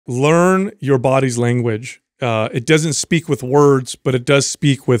learn your body's language. It doesn't speak with words, but it does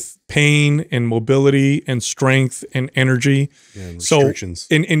speak with pain and mobility and strength and energy. Yeah, and restrictions.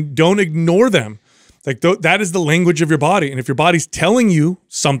 So, and don't ignore them. Like that is the language of your body. And if your body's telling you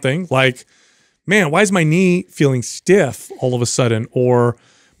something like, man, why is my knee feeling stiff all of a sudden? Or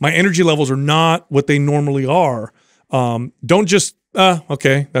my energy levels are not what they normally are. Don't just,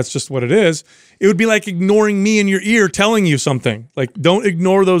 okay, that's just what it is. It would be like ignoring me in your ear telling you something. Like, don't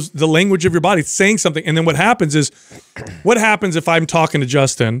ignore the language of your body. It's saying something. And then what happens is, what happens if I'm talking to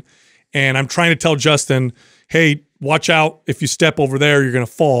Justin and I'm trying to tell Justin, hey, watch out. If you step over there, you're going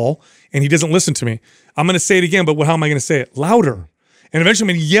to fall. And he doesn't listen to me. I'm going to say it again, but how am I going to say it? Louder. And eventually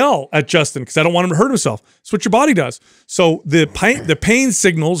I'm going to yell at Justin because I don't want him to hurt himself. That's what your body does. So the pain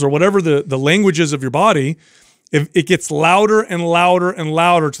signals or whatever the language is of your body, if it gets louder and louder and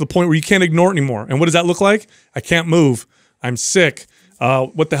louder to the point where you can't ignore it anymore. And what does that look like? I can't move. I'm sick.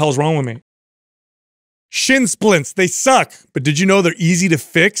 What the hell is wrong with me? Shin splints, they suck. But did you know they're easy to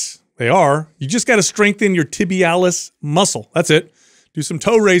fix? They are. You just got to strengthen your tibialis muscle. That's it. Do some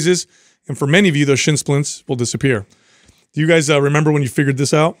toe raises. And for many of you, those shin splints will disappear. Do you guys remember when you figured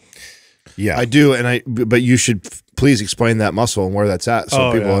this out? Yeah, I do. But you should please explain that muscle and where that's at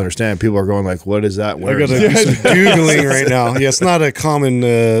so people understand. People are going like, what is that? Where I got to do some Googling right now. Yeah, it's not a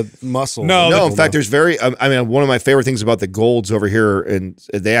common muscle. No, in fact, there's I mean, one of my favorite things about the Golds over here, and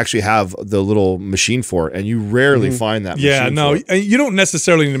they actually have the little machine for it, and you rarely find that machine no, you don't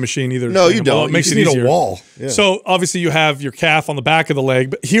necessarily need a machine either. No, you don't. It makes you it need easier. a wall. Yeah. So obviously you have your calf on the back of the leg,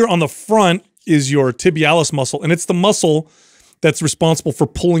 but here on the front is your tibialis muscle, and it's the muscle that's responsible for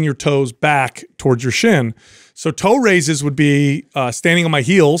pulling your toes back towards your shin. So toe raises would be standing on my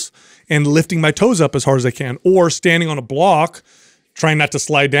heels and lifting my toes up as hard as I can, or standing on a block, trying not to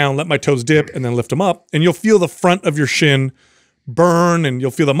slide down, let my toes dip, and then lift them up. And you'll feel the front of your shin burn, and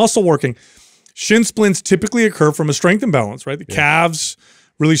you'll feel the muscle working. Shin splints typically occur from a strength imbalance, right? The calves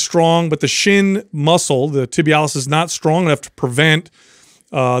really strong, but the shin muscle, the tibialis, is not strong enough to prevent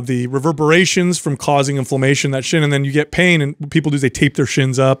the reverberations from causing inflammation in that shin, and then you get pain. And what people do is they tape their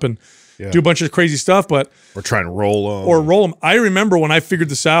shins up and do a bunch of crazy stuff, but or trying to roll them. I remember when I figured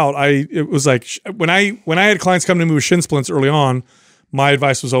this out, it was like when I had clients come to me with shin splints early on, my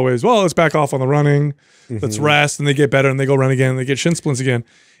advice was always, well, let's back off on the running, let's rest, and they get better, and they go run again, and they get shin splints again.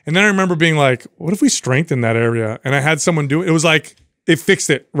 And then I remember being like, what if we strengthen that area? And I had someone do it. It was like, it fixed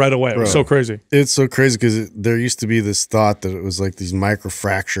it right away. It was so crazy. It's so crazy because there used to be this thought that it was like these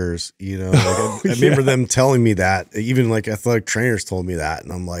microfractures, you know. Like I remember them telling me that. Even like athletic trainers told me that.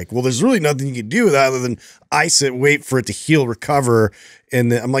 And I'm like, well, there's really nothing you can do with that other than ice it, wait for it to heal, recover.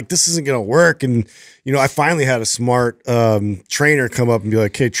 And then I'm like, this isn't going to work. And, you know, I finally had a smart trainer come up and be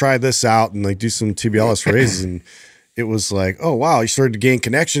like, hey, try this out and like do some tibialis raises. And it was like, oh, wow, you started to gain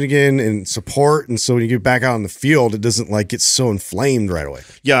connection again and support. And so when you get back out in the field, it doesn't like get so inflamed right away.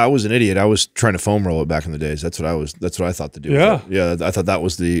 Yeah, I was an idiot. I was trying to foam roll it back in the days. That's what I thought to do. Yeah, I thought that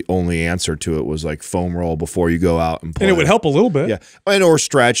was the only answer to it, was like foam roll before you go out and play. And it would help a little bit. Yeah, and or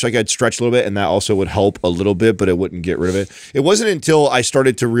stretch. Like I'd stretch a little bit, and that also would help a little bit, but it wouldn't get rid of it. It wasn't until I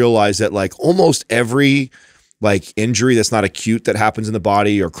started to realize that like almost every like injury that's not acute that happens in the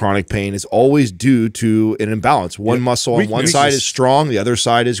body or chronic pain is always due to an imbalance. One muscle on one side is strong, the other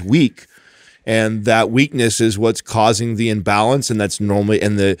side is weak. And that weakness is what's causing the imbalance, and that's normally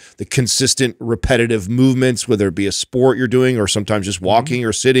the consistent repetitive movements, whether it be a sport you're doing or sometimes just walking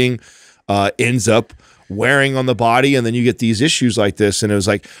or sitting, ends up wearing on the body, and then you get these issues like this. And it was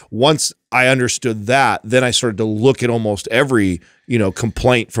like, once I understood that, then I started to look at almost every, you know,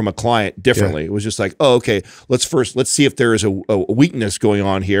 complaint from a client differently. It was just like, oh, okay, let's see if there is a weakness going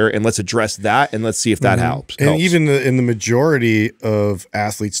on here, and let's address that, and let's see if that helps. And even in the majority of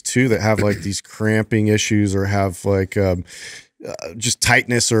athletes too that have like these cramping issues or have like just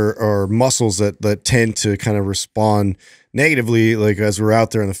tightness or muscles that tend to kind of respond negatively, like as we're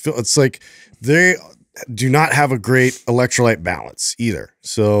out there in the field, it's like they do not have a great electrolyte balance either.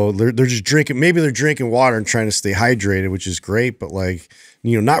 So they're just drinking, maybe they're drinking water and trying to stay hydrated, which is great, but like,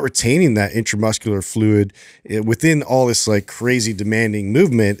 you know, not retaining that intramuscular fluid within all this like crazy demanding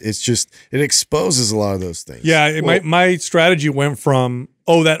movement. It's just, it exposes a lot of those things. Yeah. My strategy went from,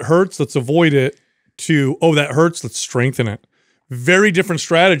 oh, that hurts, let's avoid it, to, oh, that hurts, let's strengthen it. Very different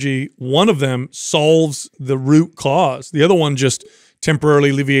strategy. One of them solves the root cause. The other one just temporarily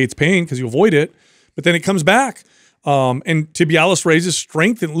alleviates pain because you avoid it, but then it comes back. And tibialis raises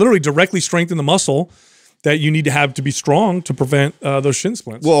literally directly strengthen the muscle that you need to have to be strong to prevent those shin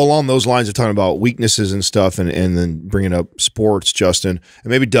splints. Well, along those lines of talking about weaknesses and stuff, and then bringing up sports, Justin,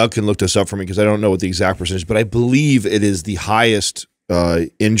 and maybe Doug can look this up for me because I don't know what the exact percentage, but I believe it is the highest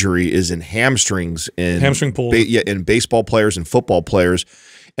injury is in hamstrings and hamstring pull. In baseball players and football players.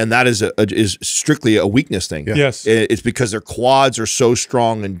 And that is strictly a weakness thing. Yeah. Yes. It's because their quads are so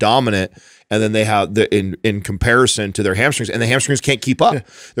strong and dominant, and then they have in comparison to their hamstrings, and the hamstrings can't keep up. Yeah.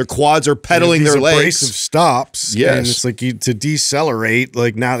 Their quads are pedaling their legs. Abrasive stops. Yes. And it's like to decelerate,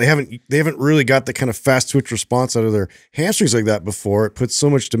 like now they haven't really got the kind of fast twitch response out of their hamstrings like that before. It puts so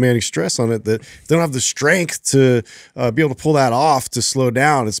much demanding stress on it that they don't have the strength to be able to pull that off to slow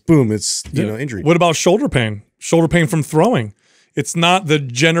down. It's boom. It's injury. What about shoulder pain? Shoulder pain from throwing. It's not the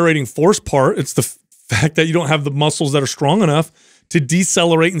generating force part. It's the fact that you don't have the muscles that are strong enough to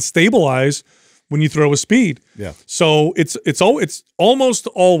decelerate and stabilize when you throw with speed. Yeah. So it's almost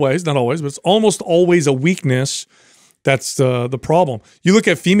always, not always, but it's almost always a weakness. That's the problem. You look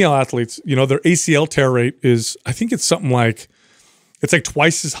at female athletes, their ACL tear rate is, I think it's something like, it's like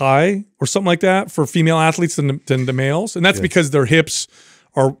twice as high or something like that for female athletes than the males. And that's because their hip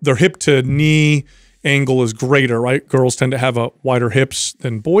to knee angle is greater, right? Girls tend to have a wider hips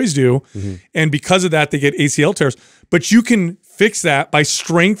than boys do. And because of that, they get ACL tears. But you can fix that by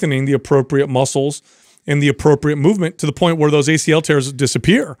strengthening the appropriate muscles and the appropriate movement to the point where those ACL tears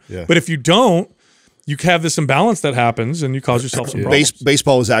disappear. Yeah. But if you don't, you have this imbalance that happens and you cause yourself some problems.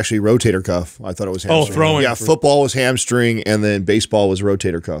 Baseball was actually rotator cuff. I thought it was hamstring. Oh, throwing. Yeah, football was hamstring, and then baseball was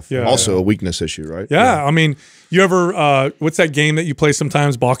rotator cuff. Yeah, also a weakness issue, right? Yeah. I mean, you ever, what's that game that you play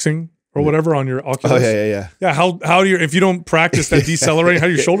sometimes, boxing? Or whatever on your Oculus. Oh, yeah. Yeah, how do you, if you don't practice that decelerating, how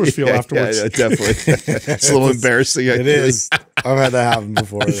do your shoulders feel afterwards? Yeah, definitely. It's a little embarrassing. It is. I've had that happen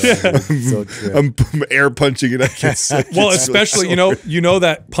before. I'm air punching it. I can say. Well, especially, you know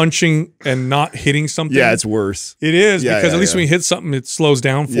that punching and not hitting something. Yeah, it's worse. It is because at least when you hit something, it slows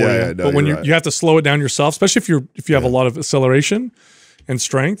down for you. No, but when you have to slow it down yourself, especially if you have a lot of acceleration and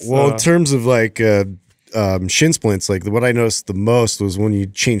strength. Well, in terms of like shin splints, like what I noticed the most was when you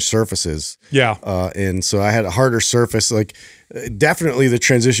change surfaces. Yeah. And so I had a harder surface. Like definitely the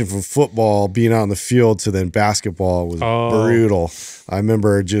transition from football being out on the field to then basketball was brutal. I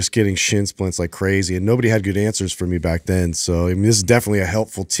remember just getting shin splints like crazy, and nobody had good answers for me back then. So I mean, this is definitely a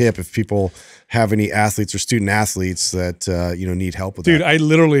helpful tip if people have any athletes or student athletes that need help with that.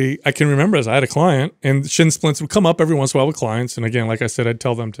 Dude, I can remember as I had a client, and shin splints would come up every once in a while with clients. And again, like I said, I'd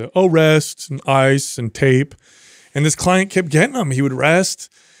tell them to rest and ice and tape. And this client kept getting them. He would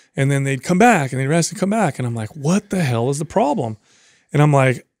rest, and then they'd come back, and they'd rest and come back. And I'm like, what the hell is the problem? And I'm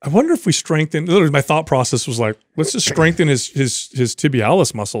like, I wonder if we strengthen. Literally, my thought process was like, let's just strengthen his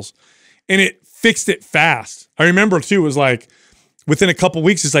tibialis muscles, and it fixed it fast. I remember too. It was like within a couple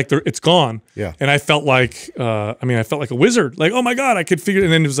weeks, it's like it's gone. Yeah. And I felt like, I felt like a wizard. Like, oh my god, I could figure.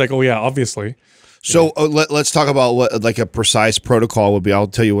 And then it was like, oh yeah, obviously. So let's talk about what like a precise protocol would be. I'll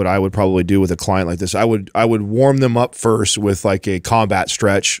tell you what I would probably do with a client like this. I would warm them up first with like a combat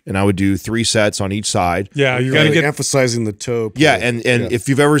stretch, and I would do 3 sets on each side. Yeah, you got to really get emphasizing the toe. Yeah, and if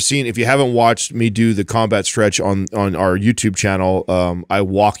you've if you haven't watched me do the combat stretch on our YouTube channel, I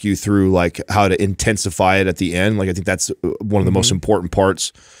walk you through like how to intensify it at the end. Like I think that's one of the most important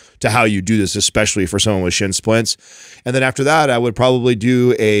parts to how you do this, especially for someone with shin splints. And then after that, I would probably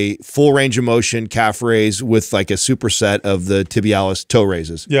do a full range of motion calf raise with like a superset of the tibialis toe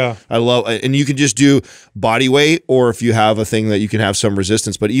raises. Yeah. I love, and you can just do body weight, or if you have a thing that you can have some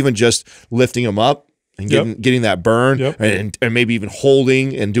resistance, but even just lifting them up and getting that burn and maybe even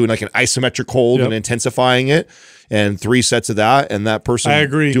holding and doing like an isometric hold and intensifying it. And 3 sets of that, and that person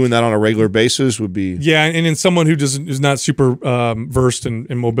doing that on a regular basis would be and in someone who's not super versed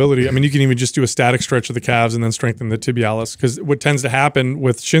in mobility, I mean, you can even just do a static stretch of the calves and then strengthen the tibialis, because what tends to happen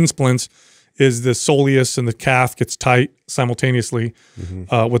with shin splints is the soleus and the calf gets tight simultaneously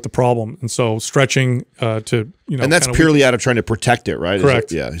with the problem, and so stretching to and that's purely out of trying to protect it, right?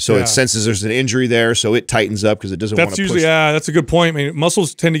 Correct. So it senses there's an injury there, so it tightens up because it doesn't want to push. That's usually that's a good point. I mean,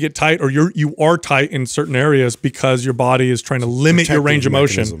 muscles tend to get tight, or you are tight in certain areas because your body is trying to limit your range of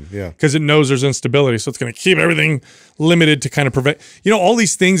motion. Because it knows there's instability, so it's going to keep everything limited to kind of prevent. All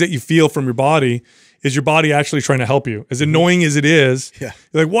these things that you feel from your body. Is your body actually trying to help you? As annoying as it is, you're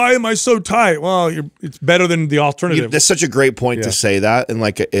like, why am I so tight? Well, it's better than the alternative. That's such a great point to say that. And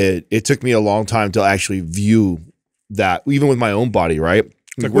like it took me a long time to actually view that, even with my own body, right?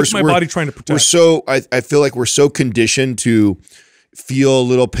 Like, what's my body trying to protect? I feel like we're so conditioned to feel a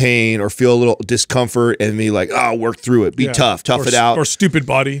little pain or feel a little discomfort and be like, work through it, be tough it out. Or stupid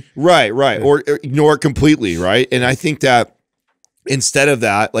body. Right. Or ignore it completely, right? And I think that instead of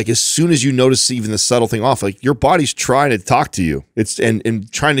that, like as soon as you notice even the subtle thing off, like your body's trying to talk to you. It's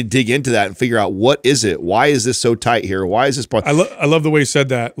and trying to dig into that and figure out what is it? Why is this so tight here? Why is this part? I love the way you said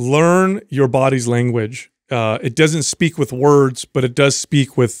that. Learn your body's language it doesn't speak with words, but it does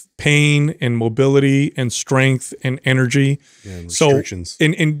speak with pain and mobility and strength and energy. Yeah, and restrictions. So,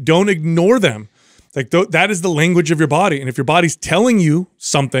 and don't ignore them. Like that is the language of your body. And if your body's telling you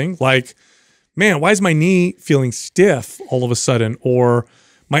something like, man, why is my knee feeling stiff all of a sudden? Or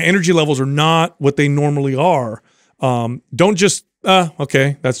my energy levels are not what they normally are. Don't just,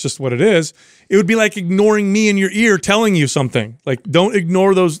 okay, that's just what it is. It would be like ignoring me in your ear telling you something. Like, don't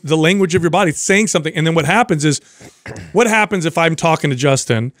ignore the language of your body. It's saying something. And then what happens is, what happens if I'm talking to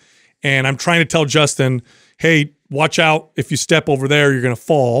Justin and I'm trying to tell Justin, hey, watch out, if you step over there, you're going to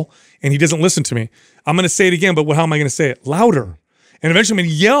fall. And he doesn't listen to me. I'm going to say it again, but how am I going to say it? Louder. And eventually I'm going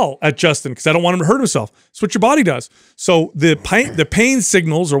to yell at Justin because I don't want him to hurt himself. That's what your body does. So the pain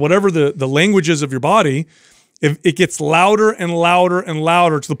signals, or whatever the language is of your body, if it gets louder and louder and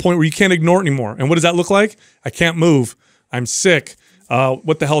louder to the point where you can't ignore it anymore. And what does that look like? I can't move. I'm sick.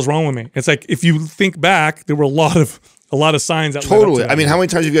 What the hell is wrong with me? It's like, if you think back, there were a lot of signs that totally. I mean, how many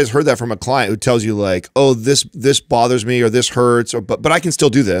times have you guys heard that from a client who tells you like, "Oh, this bothers me, or this hurts, or but I can still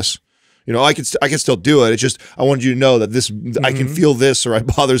do this. You know, I can still do it. It's just I wanted you to know that this I can feel this, or it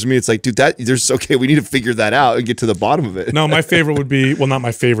bothers me." It's like, dude, okay. We need to figure that out and get to the bottom of it. No, my favorite would be, well, not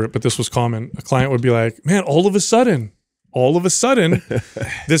my favorite, but this was common. A client would be like, "Man, all of a sudden,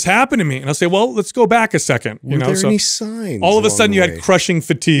 this happened to me," and I'll say, "Well, let's go back a second. Were there any signs? All of a sudden, you had crushing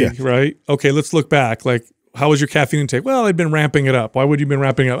fatigue, right? Okay, let's look back. Like, how was your caffeine intake? Well, I'd been ramping it up. Why would you have been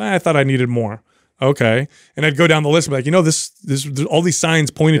ramping it up? I thought I needed more. Okay. And I'd go down the list and be like, you know, this all these signs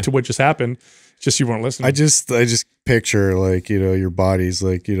pointed to what just happened. Just you weren't listening. I just picture, like, you know, your body's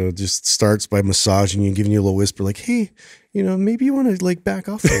like, you know, just starts by massaging you and giving you a little whisper like, hey, you know, maybe you want to like back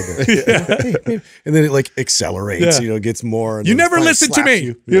off a little bit. Hey. And then it like accelerates, you know, gets more. And you never listen to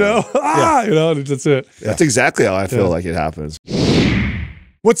me, you know? You know, that's it. That's exactly how I feel like it happens.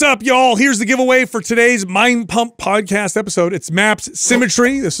 What's up, y'all? Here's the giveaway for today's Mind Pump podcast episode. It's MAPS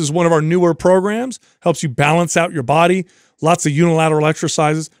Symmetry. This is one of our newer programs. Helps you balance out your body. Lots of unilateral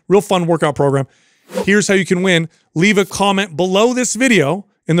exercises. Real fun workout program. Here's how you can win. Leave a comment below this video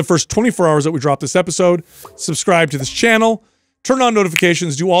in the first 24 hours that we drop this episode. Subscribe to this channel. Turn on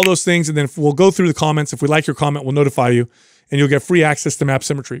notifications. Do all those things, and then we'll go through the comments. If we like your comment, we'll notify you, and you'll get free access to MAPS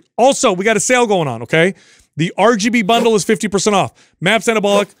Symmetry. Also, we got a sale going on, okay? The RGB bundle is 50% off. MAPS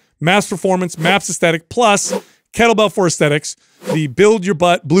Anabolic, MAPS Performance, MAPS Aesthetic, plus Kettlebell for Aesthetics, the Build Your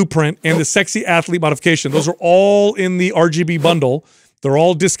Butt Blueprint, and the Sexy Athlete Modification. Those are all in the RGB bundle. They're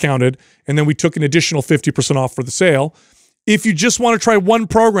all discounted, and then we took an additional 50% off for the sale. If you just want to try one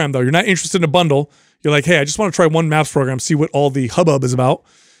program, though, you're not interested in a bundle, you're like, hey, I just want to try one MAPS program, see what all the hubbub is about.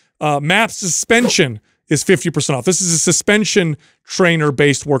 MAPS Suspension is 50% off. This is a suspension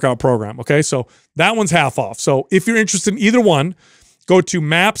trainer-based workout program, okay? So that one's half off. So if you're interested in either one, go to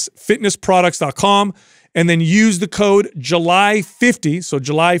mapsfitnessproducts.com and then use the code July50, so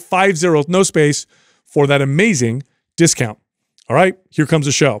July50 with no space, for that amazing discount. All right, here comes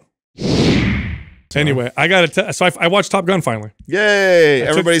the show. Anyway, I got to so I watched Top Gun finally. Yay!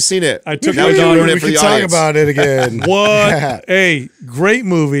 Everybody's seen it. I took now my we daughter. can ruin it for the talk audience. about it again. What a great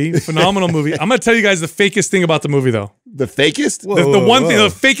movie, phenomenal movie. I'm gonna tell you guys the fakest thing about the movie, though. The fakest? The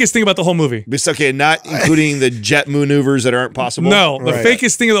fakest thing about the whole movie. It's okay, not including the jet maneuvers that aren't possible. No, the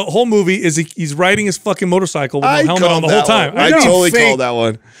fakest thing of the whole movie is he's riding his fucking motorcycle with no helmet on the whole time. I totally called that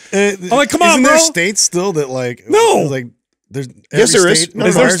one. I'm like, come on, Isn't bro. there states still that like No. Yes, there is.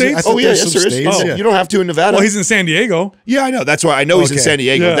 Is there states? Oh, yeah, yes, there is. You don't have to in Nevada. Well, he's in San Diego. Yeah, I know. That's why I know he's in San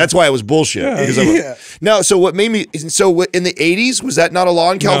Diego. Yeah. That's why it was bullshit. Yeah. No, so what made me, so in the 80s, was that not a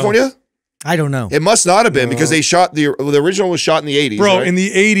law in California? I don't know. It must not have been because they shot, the original was shot in the 80s. Bro, right? in the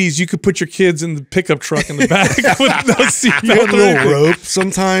 80s, you could put your kids in the pickup truck in the back with no seatbelt. a little rope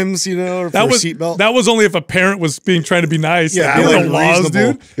sometimes, you know, or for a seatbelt. That was only if a parent was trying to be nice. Yeah, There were like laws, dude.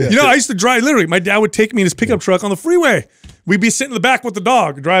 reasonable. Yeah. You know, I used to drive, literally, my dad would take me in his pickup truck on the freeway. We'd be sitting in the back with the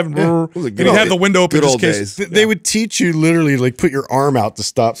dog, driving, and he'd have the window open. Good old just days. They would teach you literally like put your arm out to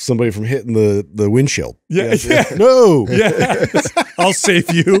stop somebody from hitting the windshield. Yeah. No. Yeah. I'll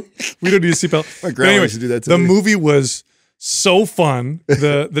save you. We don't need a seatbelt. My grandma used to do that to the me. movie was so fun.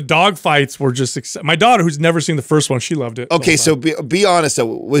 The dog fights were just my daughter, who's never seen the first one, she loved it. Okay, so be honest though,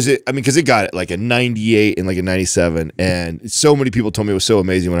 was it, I mean, because it got like a 98 and like a 97, and so many people told me it was so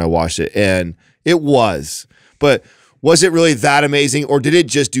amazing when I watched it, and it was. But was it really that amazing, or did it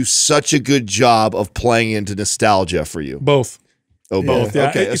just do such a good job of playing into nostalgia for you? Both. Oh, both. Yeah.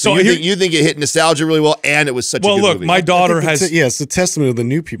 Okay, So you think it hit nostalgia really well, and it was such a good movie. My daughter has it's a testament of the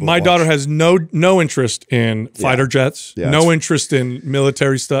new people. my daughter has no interest in fighter jets, no interest in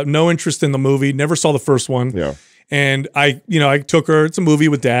military stuff, no interest in the movie. Never saw the first one. Yeah. And I took her. It's a movie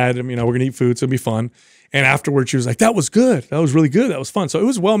with dad. I mean, we're gonna eat food, so it'll be fun. And afterwards, she was like, that was good. That was really good. That was fun. So it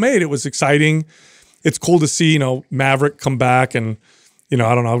was well made. It was exciting. It's cool to see, Maverick come back and, I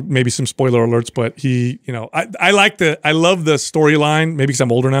don't know, maybe some spoiler alerts, but he, I love the storyline, maybe because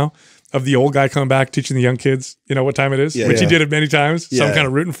I'm older now, of the old guy coming back, teaching the young kids, what time it is, which he did it many times. So I'm kind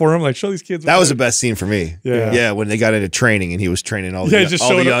of rooting for him, like, show these kids. That was the best scene for me. Yeah. When they got into training and he was training all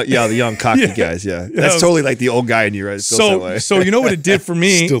the young cocky guys. Yeah. That's totally like the old guy in you, right? So you know what it did for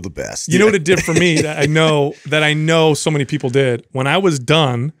me? Still the best. You know what it did for me that I know so many people did? When I was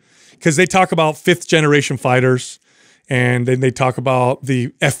done, because they talk about 5th generation fighters, and then they talk about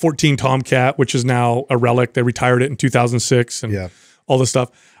the F-14 Tomcat, which is now a relic. They retired it in 2006 and all this stuff.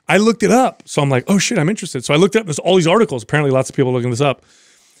 I looked it up. So I'm like, oh shit, I'm interested. So I looked up, there's all these articles. Apparently lots of people are looking this up.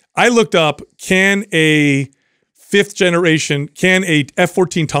 I looked up, can a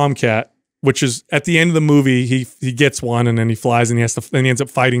F-14 Tomcat, which is at the end of the movie, he gets one and then he flies and he ends up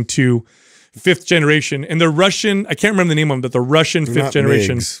fighting 2 5th generation. And they're Russian, I can't remember the name of them, but the Russian 5th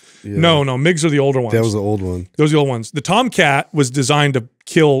generation. Yeah. No, MiGs are the older ones. That was the old one. Those are the old ones. The Tomcat was designed to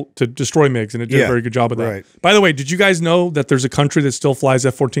destroy MiGs, and it did a very good job of that. Right. By the way, did you guys know that there's a country that still flies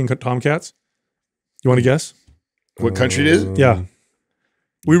F-14 Tomcats? You want to guess? What country it is? Yeah.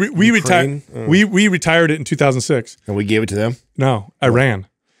 We retired. We retired it in 2006. And we gave it to them? No, Iran.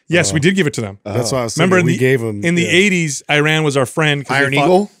 Yes, we did give it to them. That's why I was remember we gave them in the 80s. Iran was our friend. Iron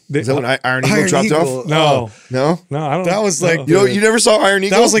Eagle. Is that when Iron Eagle dropped off? No, no. I don't. That was like you never saw Iron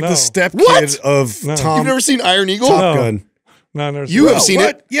Eagle. That was like the stepkid of Tom. You've never seen Iron Eagle? Top Gun. No, never. You have seen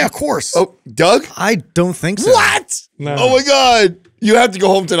it? Yeah, of course. Oh, Doug? I don't think so. What? No. Oh my God! You have to go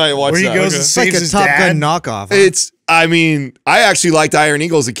home tonight and watch Where he that. goes and It's like saves a his Top dad. Gun knockoff. Huh? It's. I mean, I actually liked Iron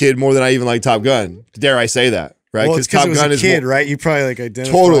Eagle as a kid more than I even liked Top Gun. Dare I say that? Right? Well, it's because it was a kid, right? You probably like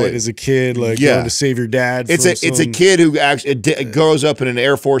identified as a kid, like going to save your dad. It's a kid who actually grows up in an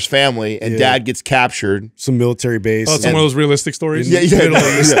Air Force family, and dad gets captured. Some military base. Oh, it's one of those realistic stories. Yeah.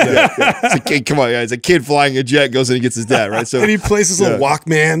 It's a kid. Come on, it's a kid flying a jet, goes in and gets his dad, right? So and he plays his little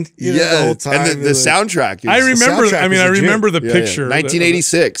Walkman. The whole time. And the soundtrack. I remember. I mean, I remember the Yeah, picture.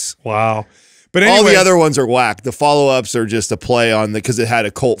 1986. Wow. But anyway, all the other ones are whack. The follow-ups are just a play on because it had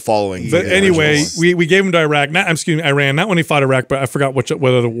a cult following. But anyway, we gave him to Iraq. Iran. Not when he fought Iraq, but I forgot what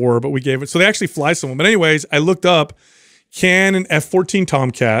other war. But we gave it. So they actually fly someone. But anyways, I looked up, can an F-14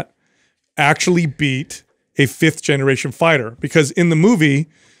 Tomcat actually beat a 5th generation fighter? Because in the movie,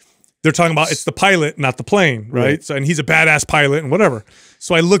 they're talking about it's the pilot, not the plane, right? So and he's a badass pilot and whatever.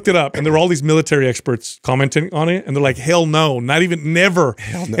 So I looked it up, and there were all these military experts commenting on it, and they're like, "Hell no, not even, never."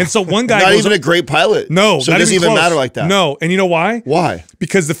 Hell no. And so one guy, not even a great pilot. No, so it doesn't even matter like that. No, and you know why? Why?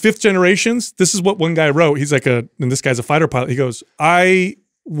 Because the 5th generations. This is what one guy wrote. He's like and this guy's a fighter pilot. He goes, I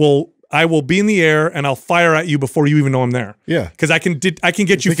will be in the air and I'll fire at you before you even know I'm there. Yeah, because I can get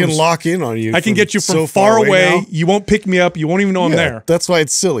you. They can lock in on you. I can get you from so far away. Now. You won't pick me up. You won't even know I'm there. That's why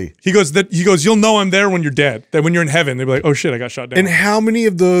it's silly. He goes, you'll know I'm there when you're dead. That when you're in heaven, they'll be like, oh shit, I got shot down. And how many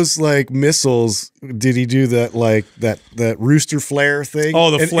of those like missiles did he do that rooster flare thing?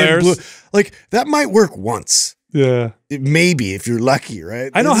 Oh, the flares. Like that might work once. Yeah, maybe if you're lucky, right?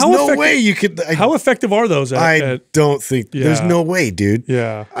 I know. There's no way you could. How effective are those? I don't think. There's no way, dude.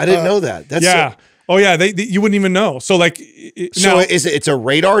 Yeah, I didn't know that. That's oh yeah, you wouldn't even know. So like, it's a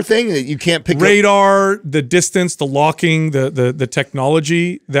radar thing that you can't pick radar, the distance, the locking, the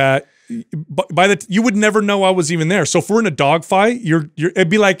technology that. You would never know I was even there. So if we're in a dogfight, it'd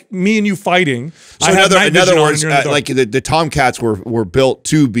be like me and you fighing. So in other words, like the Tomcats were built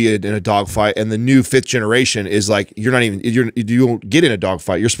to be in a dogfight, and the new 5th generation is like you don't get in a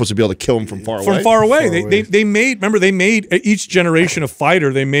dogfight. You're supposed to be able to kill them from far away. From far away. They made each generation of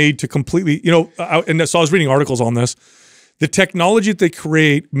fighter they made to completely and so I was reading articles on this. The technology that they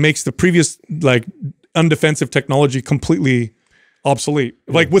create makes the previous like undefensive technology completely obsolete.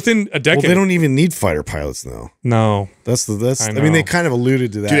 Like within a decade. Well, they don't even need fighter pilots now. No. I mean, they kind of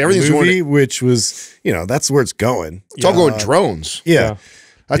alluded to that. Dude, everything's movie, which was, that's where it's going. It's all going drones. Yeah.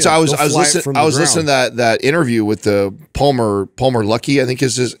 That's I was listening to that interview with the Palmer Luckey, I think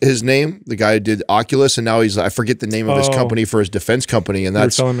is his name, the guy who did Oculus, and now I forget the name of his company for his defense company, and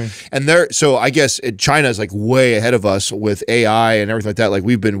that's telling me. And so I guess China is like way ahead of us with AI and everything like that. Like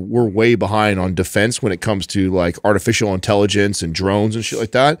we're way behind on defense when it comes to like artificial intelligence and drones and shit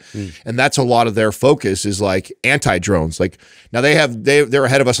like that. And that's a lot of their focus is like anti-drones. Like now they're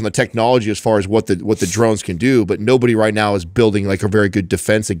ahead of us on the technology as far as what the drones can do, but nobody right now is building like a very good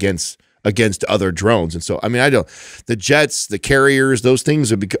defense against other drones. And so I mean the jets, the carriers, those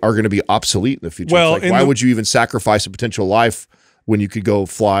things are going to be obsolete in the future. Well, like, why would you even sacrifice a potential life when you could go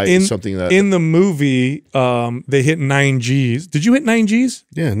fly something that in the movie they hit 9 Gs. Did you hit 9 Gs?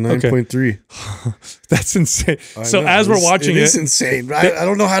 Yeah, 9.3. That's insane. So know, as we're watching it is insane. I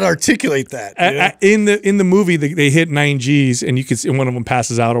don't know how to articulate that. In the movie they hit 9 Gs, and you can see one of them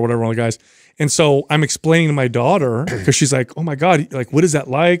passes out or whatever, one of the guys. And so I'm explaining to my daughter, because she's like, "Oh my God, like what is that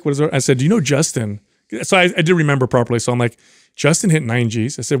like? What is that?" I said, "Do you know Justin?" So I did remember properly. So I'm like, "Justin hit 9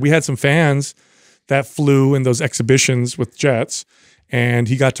 Gs." I said, "We had some fans that flew in those exhibitions with jets, and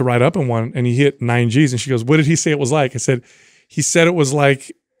he got to ride up in one, and he hit 9 Gs." And she goes, "What did he say it was like?" I said, "He said it was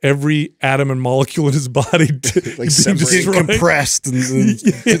like every atom and molecule in his body like compressed." And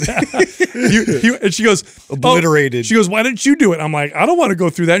she goes, obliterated. She goes, "Why didn't you do it?" I'm like, "I don't want to go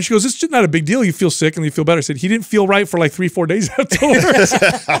through that." And she goes, "It's just not a big deal. You feel sick and you feel better." I said, "He didn't feel right for like 3-4 days afterwards."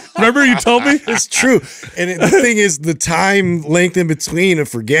 Remember you told me? It's true. And the thing is, the time length in between of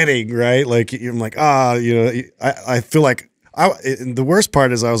forgetting, right? Like, I'm like, I feel like the worst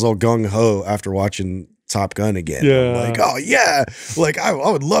part is I was all gung-ho after watching Top Gun again. Yeah. I'm like, oh yeah, like I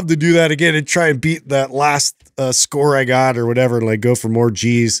would love to do that again and try and beat that last score I got or whatever, and like go for more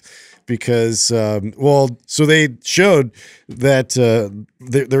G's, because so they showed that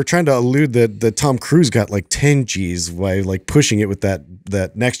they were trying to allude that Tom Cruise got like 10 G's by like pushing it with that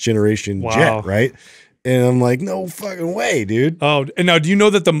next generation jet, right? And I'm like, no fucking way, dude. Oh, and now do you know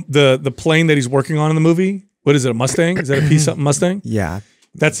that the plane that he's working on in the movie, what is it, a Mustang? Is that a P-something Mustang? Yeah.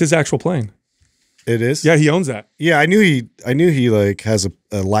 That's his actual plane. It is? Yeah, he owns that. Yeah, I knew he like has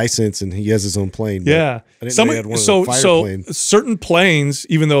a license and he has his own plane. Yeah. I didn't know he had one of the fighter planes. Certain planes,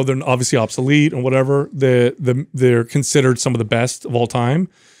 even though they're obviously obsolete and whatever, they're considered some of the best of all time.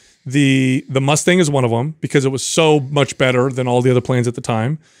 The Mustang is one of them because it was so much better than all the other planes at the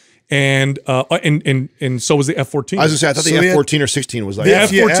time. And so was the F-14. I was gonna say, I thought the F-14 or 16 was like the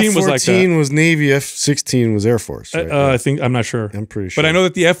that. F-14 was like that. F-14 was Navy, F-16 was Air Force. Right? I'm not sure. I'm pretty sure. But I know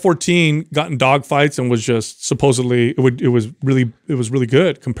that the F-14 got in dogfights and was just supposedly it was really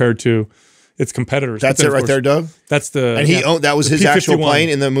good compared to its competitors. That's it right there, Doug. That's the and he owned that was his actual plane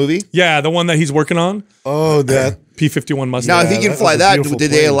in the movie. Yeah, the one that he's working on. Oh, that P-51 Mustang. Now, if he can fly that,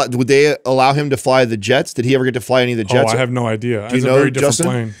 would they allow him to fly the jets? Did he ever get to fly any of the jets? Oh, I have no idea. Do you it's know, a very different Justin?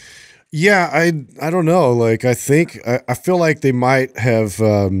 plane. Yeah, I don't know. Like, I feel like they might have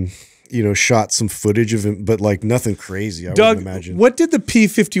shot some footage of him, but like nothing crazy. I Doug, would imagine. what did the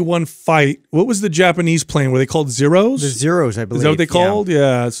P-51 fight? What was the Japanese plane? Were they called Zeros? The Zeros, I believe. Is that what they called?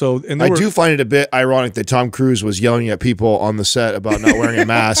 Yeah. So, and I do find it a bit ironic that Tom Cruise was yelling at people on the set about not wearing a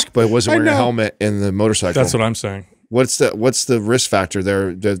mask, but wasn't wearing a helmet in the motorcycle. That's what I'm saying. What's the risk factor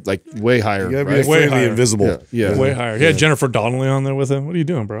there? They're like way higher. You gotta be right? afraid Way of the higher. invisible. Yeah. Way higher. He had Jennifer Donnelly on there with him. What are you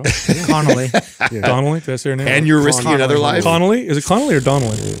doing, bro? Connolly. Donnelly? Did I say her name? And you're risking another life. Connolly? Is it Connolly or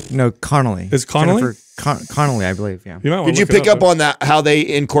Donnelly? No, Connolly. Is it Connolly? Jennifer Connolly, I believe, yeah. You might wanna Did you look it pick up on that? How they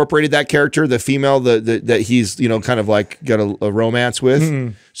incorporated that character, the female that he's kind of like got a romance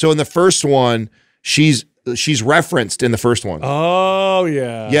with. So in the first one, she's referenced in the first one. Oh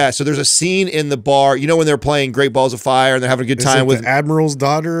yeah. Yeah, so there's a scene in the bar, when they're playing Great Balls of Fire and they're having a good Is time it with the Admiral's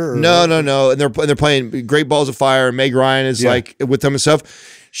daughter? Or No, and they're playing Great Balls of Fire, and Meg Ryan is like with them and stuff.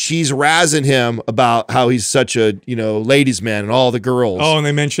 She's razzing him about how he's such a ladies' man and all the girls. Oh, and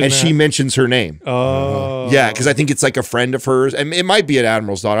they mentioned and that. she mentions her name. Oh. Yeah, because I think it's like a friend of hers, and it might be an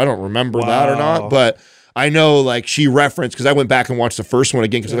Admiral's daughter. I don't remember that or Wow. not, but I know like she referenced, because I went back and watched the first one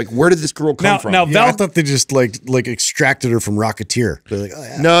again because I'm like, where did this girl come from? Now, Yeah, I thought they just like extracted her from Rocketeer. They're like, oh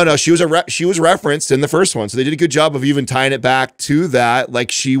yeah. No, she was referenced in the first one, so they did a good job of even tying it back to that.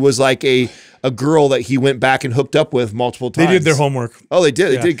 Like she was like a girl that he went back and hooked up with multiple times. They did their homework. Oh, they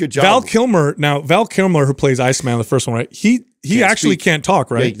did. They did a good job. Val Kilmer, who plays Iceman in the first one, right? He actually can't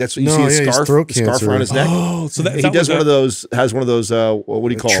talk, right? Yeah, that's what you No, see. yeah, The he's scarf, throat the scarf cancer. around his neck. Oh, so he does one of those. Has one of those. What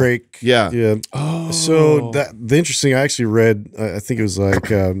do you call trach. Yeah. Yeah. Oh. So the interesting, I actually read, I think it was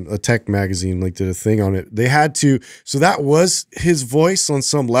like a tech magazine, like did a thing on it. They had to, so that was his voice on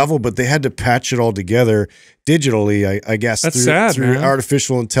some level, but they had to patch it all together digitally, I guess, That's sad, through man.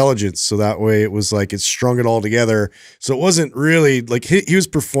 artificial intelligence. So that way it was like it strung it all together. So it wasn't really like he was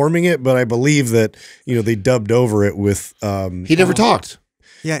performing it, but I believe that they dubbed over it with. He never talked.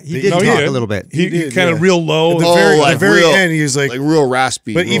 Yeah, he did No, he talk did. a little bit. He did, kind of yeah. real low. At the Oh, very, like the very real- end, he was like real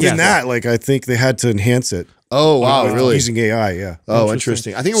raspy. but real- even that, like I think they had to enhance it. Oh wow, really? Using AI, yeah. Oh,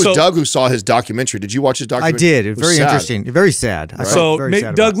 interesting. I think it was So- Doug who saw his documentary. Did you watch his I documentary? did. It was Very sad. interesting. Very sad. I So, felt very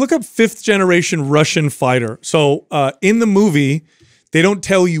sad Doug, about it. look up 5th generation Russian fighter. So, in the movie, they don't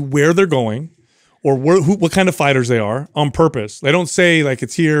tell you where they're going or what kind of fighters they are on purpose. They don't say like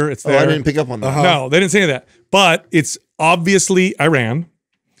it's here, it's Oh, there. I didn't pick up on that. No, they didn't say that. But it's obviously Iran,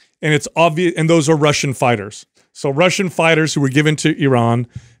 and it's obvious. And those are Russian fighters. So Russian fighters who were given to Iran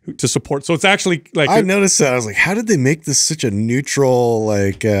to support. So it's actually like I noticed that. I was like, how did they make this such a neutral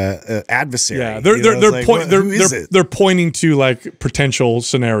like adversary? yeah, they're pointing to like potential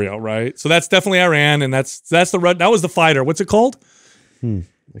scenario, right? So that's definitely Iran, and that was the fighter. What's it called?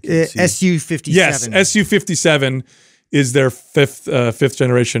 SU-57. Yes, SU-57 is their fifth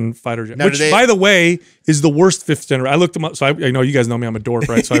generation fighter jet, Now, which, by the way, is the worst fifth generation. I looked them up, so I know you guys know me. I'm a dork,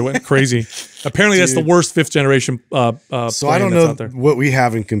 right? So I went crazy. Apparently, that's the worst fifth generation. So I don't know what we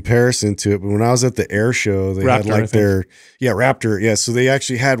have in comparison to it, but when I was at the air show, they had like their Raptor. Yeah, so they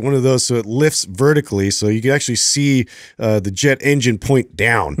actually had one of those, so it lifts vertically, so you can actually see the jet engine point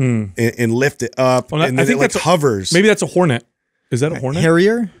down and lift it up, and then I think it hovers. Maybe that's a Hornet. Is that a Hornet?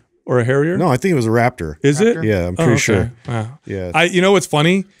 Harrier? Or a Harrier? No, I think it was a Raptor. Is it? Yeah, I'm pretty sure. Wow. Yeah. You know what's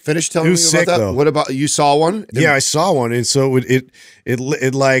funny? Finish telling me about that. Though. What about you saw one? Yeah, I saw one, and so it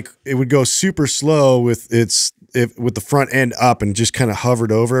would go super slow with the front end up and just kind of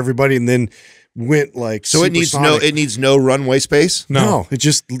hovered over everybody, and then went like so it needs no runway space. No, it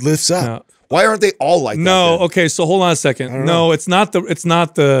just lifts up. No. Why aren't they all like that? No, okay, so hold on a second. No, it's not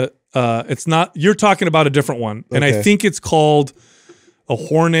you're talking about a different one. And I think it's called a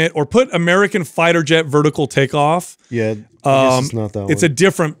Hornet, or put American fighter jet vertical takeoff. Yeah, I guess it's not that one. It's a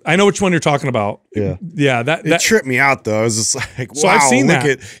different. I know which one you're talking about. Yeah, yeah. That tripped me out though. I was just like, wow. So I've seen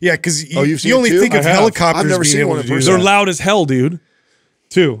that. Because you only think of helicopters. I've never seen one. They're loud as hell, dude.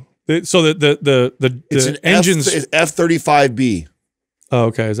 Too. So the engines. It's F-35B. Oh,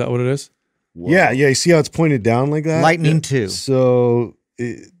 okay. Is that what it is? Whoa. Yeah. You see how it's pointed down like that? Lightning 2. So.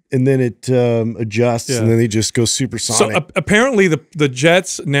 And then it adjusts, and then they just go supersonic. So apparently the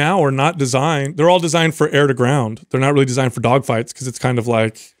jets now are not designed. They're all designed for air to ground. They're not really designed for dogfights, because it's kind of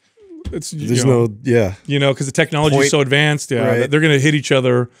like because the technology is so advanced. Yeah, right. They're going to hit each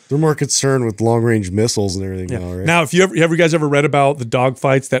other. They're more concerned with long range missiles and everything now, right? Now, have you guys ever read about the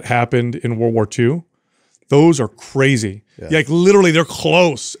dogfights that happened in World War II? Those are crazy. Yeah. Like literally, they're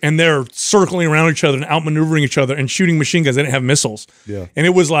close and they're circling around each other and outmaneuvering each other and shooting machine guns. They didn't have missiles. Yeah, and it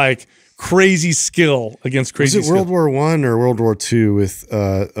was like crazy skill against crazy. Was it World War I or World War II with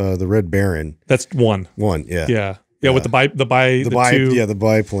the Red Baron? That's one. Yeah. Yeah, with the biplane.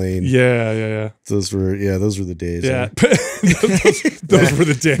 Yeah. Those were the days. Yeah, those were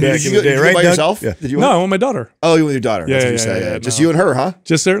the days. Did you go by yourself? Yeah. Did you? No, I went with my daughter. Oh, you went with your daughter. That's what you said. Just you and her, huh?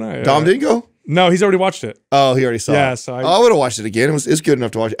 Just her and I. Dom didn't go. No, he's already watched it. Oh, he already saw it. Yeah, so I would have watched it again. It's good enough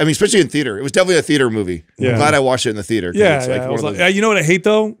to watch. I mean, especially in theater. It was definitely a theater movie. Yeah. I'm glad I watched it in the theater. Yeah, you know what I hate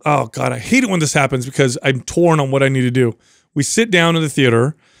though? Oh God, I hate it when this happens, because I'm torn on what I need to do. We sit down in the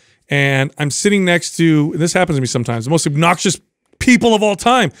theater, and I'm sitting next to, and this happens to me sometimes, the most obnoxious people of all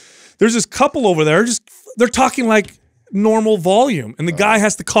time. There's this couple over there, they're talking like normal volume, and the guy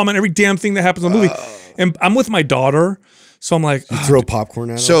has to comment every damn thing that happens in the movie. And I'm with my daughter. So I'm like, you throw popcorn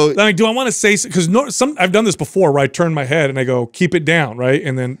at him. So I mean, do I want to say, because I've done this before where I turn my head and I go, keep it down, right?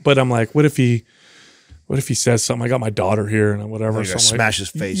 And then, but I'm like, what if he says something? I got my daughter here and whatever. So smash his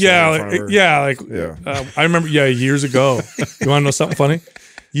face. Yeah, I remember. Yeah, years ago. You want to know something funny?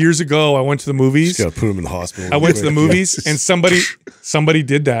 Years ago, I went to the movies. Just gotta put him in the hospital. I went to the movies, and somebody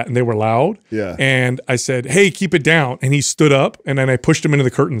did that, and they were loud. Yeah. And I said, "Hey, keep it down." And he stood up, and then I pushed him into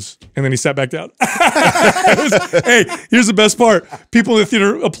the curtains, and then he sat back down. Hey, here's the best part: people in the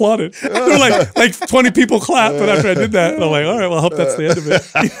theater applauded. There were like 20 people clapped, but after I did that, and I'm like, "All right, well, I hope that's the end of it,"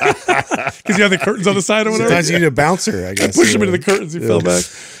 because you have the curtains on the side or whatever. Sometimes you need a bouncer. I guess. I pushed him into the curtains. He fell back.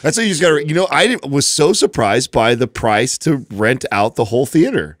 That's what you just got to. I was so surprised by the price to rent out the whole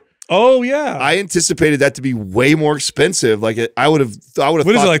theater. Oh yeah, I anticipated that to be way more expensive. Like I would have. What is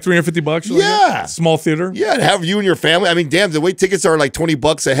it, like $350? Yeah, small theater. Yeah, and have you and your family. I mean, damn, the way tickets are like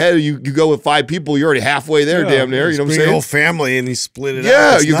 $20 a head. You go with 5 people, you're already halfway there. Damn near. You know what I'm saying? Your whole family and you split it.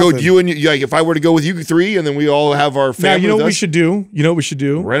 Yeah, you go. You and like if I were to go with you 3, and then we all have our family. Now you know what we should do. You know what we should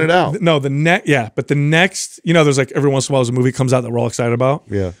do? Rent it out. No, but the next. There's like every once in a while there's a movie comes out that we're all excited about.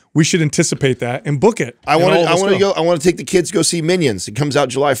 Yeah, we should anticipate that and book it. I want to go. I want to take the kids to go see Minions. It comes out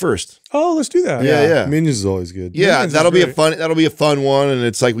July 1st. Oh, let's do that. Yeah. Minions is always good. Yeah, Minions that'll be a fun one, and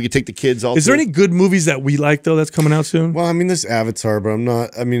it's like we could take the kids all. Is there any good movies that we like though that's coming out soon? Well, I mean, this Avatar, but I'm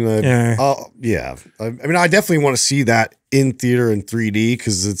not. I mean, I mean, I definitely want to see that in theater in 3D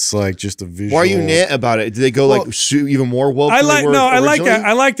because it's like just a visual. Why are you net about it? Do they go like even more woke? I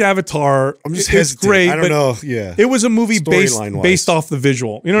liked Avatar. I'm just it's great. I don't know. Yeah, it was a movie based off the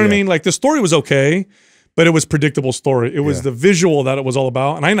visual. You know what I mean? Like the story was okay. but it was predictable story. It was the visual that it was all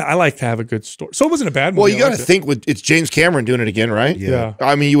about, and I like to have a good story. So it wasn't a bad movie. Well, you got to think it's James Cameron doing it again, right? Yeah.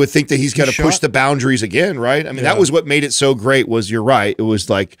 I mean, you would think that he's got to push the boundaries again, right? I mean, that was what made it so great. Was you're right? It was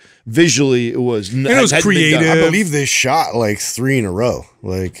like visually, it was. And it was creative. I believe they shot like 3 in a row,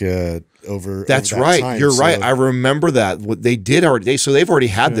 like over. That's over that right. time, You're so. right. I remember that. What they did already. So they've already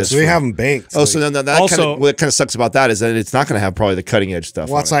had this. So they have them banked. Oh, so then that also, what kind of sucks about that is that it's not going to have probably the cutting edge stuff.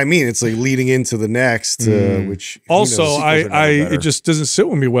 Well, that's what I mean. It's like leading into the next, which also it just doesn't sit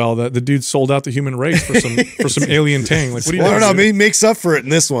with me well that the dude sold out the human race for some alien Tang. Like, what do you? I don't know. Maybe makes up for it in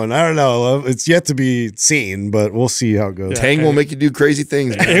this one. I don't know. It's yet to be seen, but we'll see how it goes. Tang will make you do crazy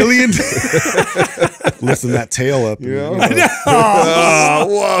things. Man. Alien. Lifting that tail up. Oh,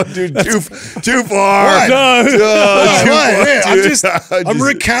 whoa, dude, too far. I'm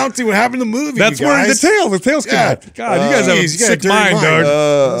recounting what happened in the movie. That's where the tails come out. God, you guys have a sick mind,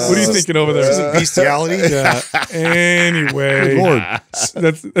 dog. What are you thinking over there? This isn't bestiality. Yeah. Anyway, Lord.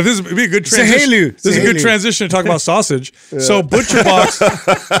 this would be a good transition. This is a good transition to talk about sausage. So Butcher Box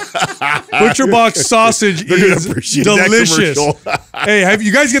sausage is delicious. Hey, have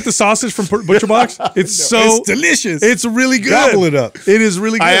you guys get the sausage from Butcher Box? It's delicious. It's really good. Gobble it up. It is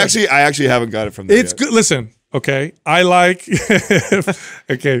really good. I actually haven't got it from there. It's good. Listen. Okay, I like.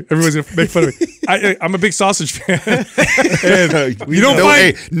 Okay, everyone's gonna make fun of me. I'm a big sausage fan. And you don't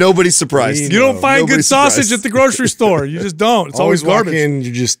find nobody's surprised. You don't find good sausage at the grocery store. You just don't. It's always garbage.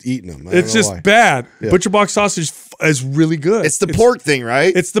 You're just eating them. It's just bad. Yeah. Butcher Box sausage is really good. It's the pork thing,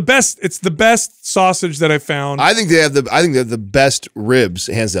 right? It's the best. It's the best sausage that I found. I think they have the best ribs,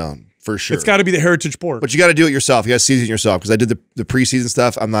 hands down. For sure. It's got to be the heritage pork. But you got to do it yourself. You got to season it yourself. Because I did the preseason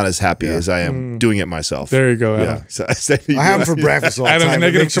stuff. I'm not as happy as I am doing it myself. There you go, Adam. Yeah. So, I have them for breakfast all the Adam's time.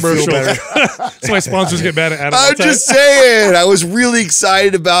 negative commercial. That's why sponsors get mad at Adam. I'm just saying. I was really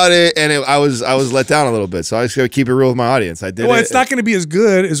excited about it, and I was let down a little bit. So I just got to keep it real with my audience. I did. Well, it's not going to be as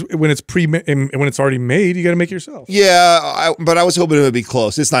good as when it's when it's already made. You got to make it yourself. Yeah, but I was hoping it would be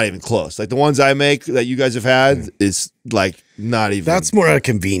close. It's not even close. Like the ones I make that you guys have had is like not even. That's more a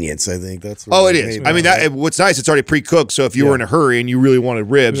convenience, I think. That's it is. I mean, what's nice, it's already pre-cooked. So if you were in a hurry and you really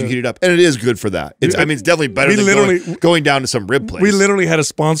wanted ribs, you heat it up, and it is good for that. It's, I mean, it's definitely better than going down to some rib place. We literally had a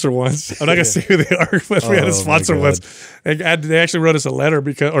sponsor once. I'm not gonna say who they are, but we had a sponsor once. They actually wrote us a letter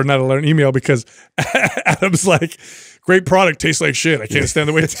or not a letter, an email because Adam's like, "Great product, tastes like shit. I can't stand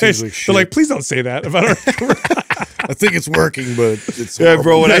the way it tastes." They're like, "Please don't say that about our." I think it's working, but it's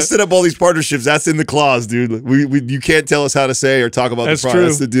bro. When I set up all these partnerships, that's in the clause, dude. You can't tell us how to say or talk about the product.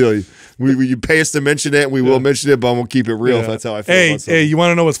 That's the deal. You pay us to mention it, and we will mention it, but we'll keep it real. If that's how I feel. Hey, you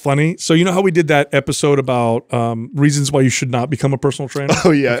want to know what's funny? So you know how we did that episode about reasons why you should not become a personal trainer?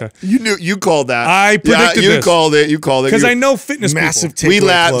 Oh yeah, you called that. I predicted this. Called it. You called it because I know fitness massive. People. We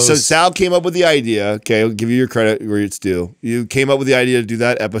laughed. So Sal came up with the idea. Okay, I'll give you your credit where it's due. You came up with the idea to do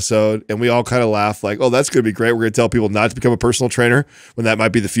that episode, and we all kind of laughed like, "Oh, that's going to be great. We're going to tell people not to become a personal trainer when that might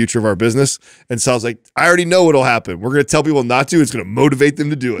be the future of our business." And Sal's like, "I already know what'll happen. We're going to tell people not to. It's going to motivate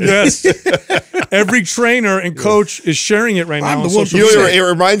them to do it." Yes. Every trainer and coach is sharing it right now. It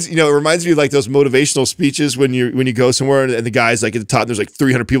reminds me of like those motivational speeches when you go somewhere and the guy's like at the top. There's like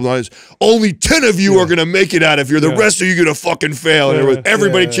 300 people on it. Only 10 of you are going to make it out of here. The rest of you going to fucking fail. And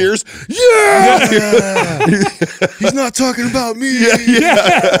everybody cheers. Yeah. He's not talking about me.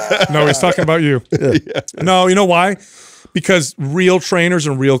 No, he's talking about you. No, you know why? Because real trainers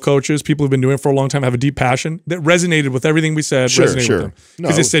and real coaches, people who've been doing it for a long time, have a deep passion that resonated with everything we said. Resonated with them.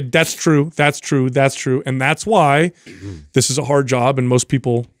 Because they said, that's true, that's true, that's true. And that's why this is a hard job and most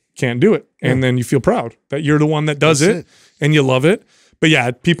people can't do it. And then you feel proud that you're the one that does it and you love it. But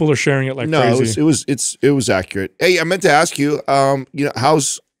yeah, people are sharing it like crazy. It was accurate. Hey, I meant to ask you,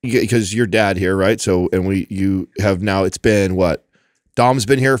 how's, because your dad here, right? So, and you have now, it's been what? Dom's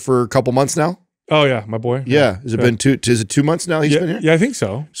been here for a couple months now? Oh yeah, my boy. Yeah, has it been 2 months now? He's been here. Yeah, I think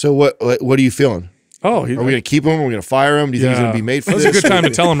so. So what are you feeling? Oh, are we gonna keep him? Are we gonna fire him? Do you think he's gonna be made for this? It's a good time to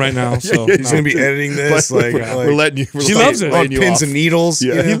tell him right now. So he's gonna be editing this. We're letting you. He loves it. On pins and needles.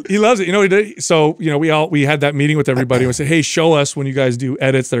 Yeah. He loves it. You know, he did. So we had that meeting with everybody. And we said, hey, show us when you guys do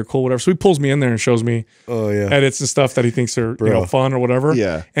edits that are cool, whatever. So he pulls me in there and shows me edits and stuff that he thinks are fun or whatever.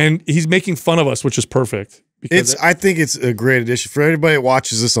 Yeah, and he's making fun of us, which is perfect. I think it's a great addition for everybody that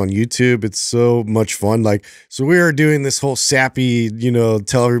watches this on YouTube. It's so much fun. Like, so we are doing this whole sappy,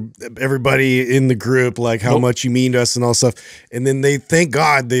 tell everybody in the group like how much you mean to us and all stuff. And then thank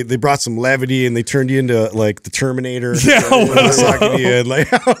God they brought some levity and they turned you into like the Terminator. Yeah,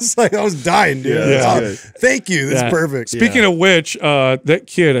 I was dying, dude. Yeah. Thank you. This is perfect. Speaking of which, that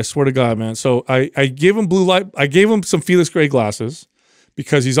kid, I swear to God, man. So I gave him blue light. I gave him some Felix Gray glasses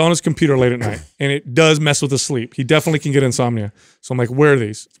because he's on his computer late at night, and it does mess with his sleep. He definitely can get insomnia. So I'm like, where are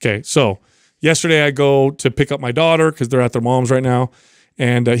these? Okay, so yesterday I go to pick up my daughter because they're at their mom's right now,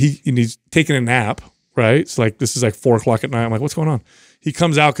 and he's taking a nap, right? It's like, this is like 4 o'clock at night. I'm like, what's going on? He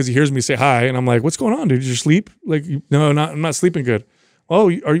comes out because he hears me say hi, and I'm like, what's going on, dude? Did you sleep? Like, no, I'm not sleeping good. Oh,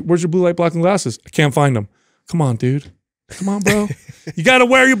 where's your blue light blocking glasses? I can't find them. Come on, dude. Come on, bro. You got to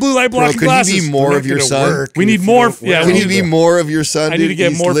wear your blue light blocking glasses. Could you be more of your son? We need more. Yeah, we need to be more of your son. I need to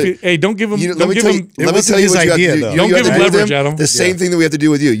get more. Hey, don't give him. Let me tell you what you have to do. Don't give him leverage, Adam. The same thing that we have to do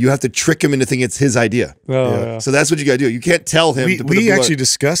with you. You have to trick him into thinking it's his idea. Yeah. So that's what you got to do. You can't tell him. We actually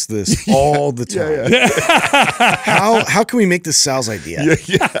discuss this all the time. How can we make this Sal's idea?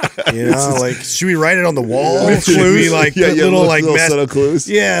 You know, like, should we write it on the wall? Should we like put little subtle clues?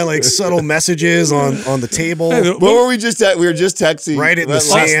 Yeah, like subtle messages on the table. What were we just at? We were just texting. Right in the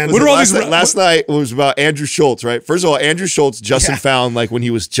sand. Last night was about Andrew Schultz, right? First of all, Andrew Schultz, Justin found like when he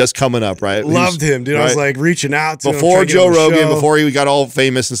was just coming up, right? Loved him, dude. Right? I was like reaching out to him. Before Joe Rogan, before he got all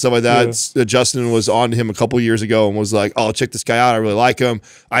famous and stuff like that, Justin was on him a couple years ago and was like, oh, check this guy out. I really like him.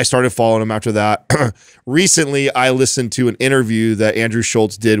 I started following him after that. Recently, I listened to an interview that Andrew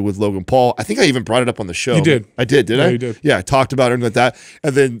Schultz did with Logan Paul. I think I even brought it up on the show. You did. I did I? You did. Yeah, I talked about it and like that.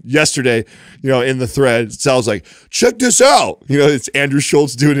 And then yesterday, you know, in the thread, Sal's like, check this out. You know, it's Andrew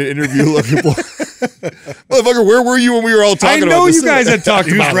Schultz doing an interview with Logan Paul. Motherfucker, where were you when we were all talking about this? I know you guys had talked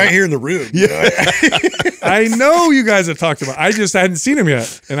about it. He was right here in the room. Yeah. I know you guys have talked about it. I just hadn't seen him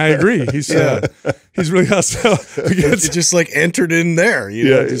yet. And I agree. He's really hostile. It just like entered in there. You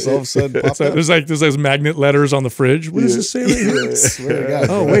know, just all of a sudden popped up. There's those magnet letters on the fridge. What does this say right here? Swear to God,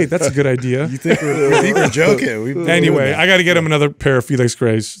 oh, wait, that's a good idea. You think we're joking. Anyway, I got to get him another pair of Felix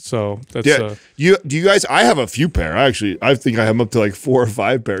Grays. So that's do you guys? I have a few pair. I think I have them up to like 4 or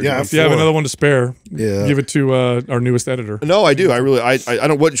 5 pairs. Yeah, if you have another one to spare, yeah, give it to our newest editor. No, I do. I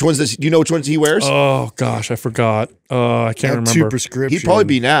don't. Which ones do you know? Which ones he wears? Oh gosh, I forgot. I can't remember. 2 prescription. He'd probably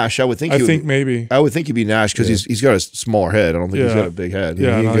be Nash. I would think. Maybe. I would think he'd be Nash because he's got a smaller head. I don't think he's got a big head.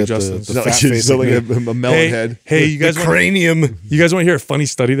 Yeah, not Justin's. the fat face like a melon head. Hey, you guys, cranium. You guys want to hear a funny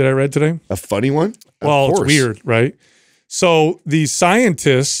study that I read today? A funny one? Well, it's weird, right? So the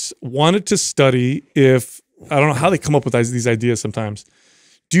scientists wanted to study if, I don't know how they come up with these ideas sometimes.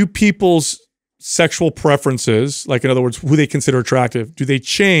 Do people's sexual preferences, like in other words, who they consider attractive, do they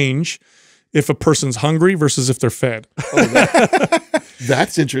change if a person's hungry versus if they're fed?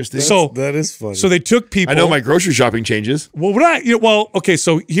 That's interesting. That is funny. So they took people. I know my grocery shopping changes. Well, okay,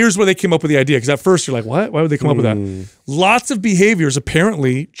 so here's where they came up with the idea. Because at first you're like, what? Why would they come up with that? Lots of behaviors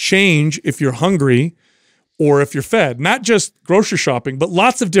apparently change if you're hungry or if you're fed. Not just grocery shopping, but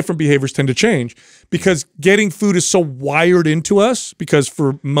lots of different behaviors tend to change because getting food is so wired into us, because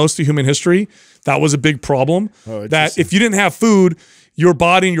for most of human history, that was a big problem. That if you didn't have food, your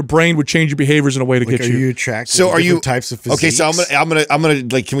body and your brain would change your behaviors in a way to get you. Are you attracted to different types of physiques? Okay, so I'm gonna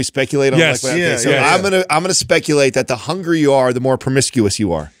like, can we speculate on yes. like that? I'm gonna speculate that the hungrier you are, the more promiscuous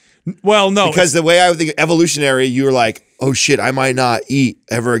you are. Well, no, because the way I would think evolutionary, you're like, oh shit, I might not eat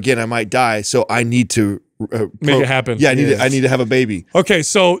ever again. I might die, so I need to make it happen. Yeah, I need to have a baby. Okay,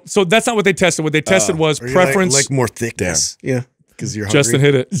 so that's not what they tested. What they tested was preference, like more thickness. Damn. Yeah. Because you're hungry. Justin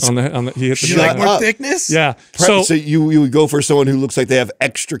hit it on the he hit the you like more thickness? Yeah. So you would go for someone who looks like they have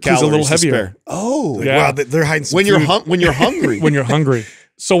extra calories. Who's a little heavier. To spare. Oh, yeah. Wow, they're hiding some when food. When you're hungry. When you're hungry.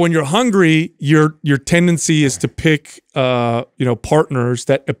 So when you're hungry, your tendency is to pick partners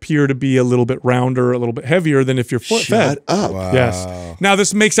that appear to be a little bit rounder, a little bit heavier than if you're fed. Shut up. Wow. Yes. Now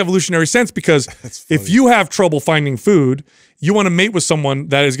this makes evolutionary sense because if you have trouble finding food, you want to mate with someone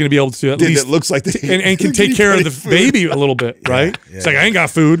that is going to be able to at least that looks like and can take care of the baby a little bit, right? Yeah. It's like, I ain't got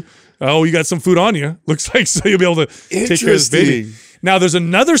food. Oh, you got some food on you. Looks like so you'll be able to take care of this baby. Now, there's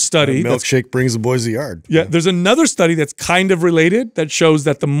another study. Milkshake brings the boys to the yard. Yeah, there's another study that's kind of related that shows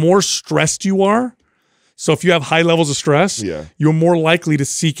that the more stressed you are, so if you have high levels of stress, you're more likely to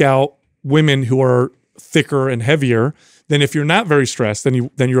seek out women who are thicker and heavier than if you're not very stressed.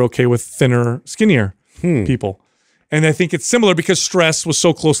 Then you're okay with thinner, skinnier people. And I think it's similar because stress was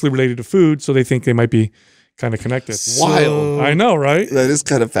so closely related to food, so they think they might be kind of connected. Wild. I know, right? That is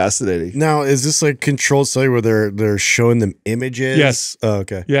kind of fascinating. Now, is this like controlled study where they're showing them images? Yes. Oh,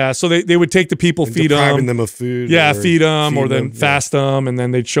 okay. Yeah, so they would take the people, and feed depriving them of food. Yeah, feed them, or then fast them, and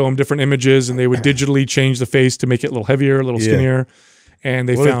then they'd show them different images, and they would digitally change the face to make it a little heavier, a little skinnier. And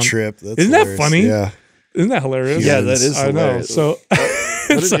they found a trip. That's isn't hilarious. that funny? Yeah. Isn't that hilarious? Yeah, that is hilarious. I know. So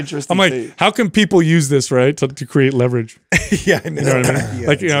what an interesting I'm like, thing. how can people use this, right, to create leverage? Yeah, I know. You know what I mean?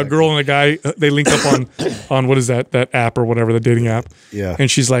 Like, a girl and a guy, they link up on what is that app or whatever, the dating app. Yeah.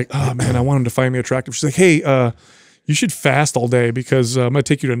 And she's like, oh man, I want him to find me attractive. She's like, hey, you should fast all day because I'm going to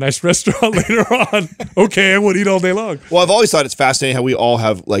take you to a nice restaurant later on. Okay, I would eat all day long. Well, I've always thought it's fascinating how we all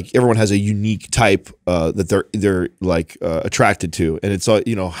have, like, everyone has a unique type that they're like attracted to, and it's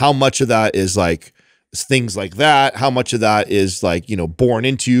you know, how much of that is like things like that, how much of that is like, you know, born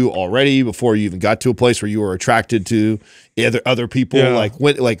into you already before you even got to a place where you were attracted to other people. Yeah.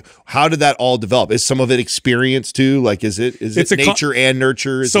 Like how did that all develop? Is some of it experience too? Like is it nature and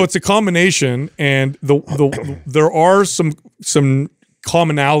nurture? It's a combination, and there are some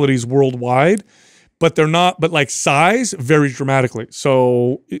commonalities worldwide, but they're not, but like size varies dramatically.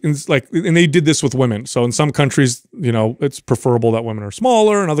 So and they did this with women. So in some countries, you know, it's preferable that women are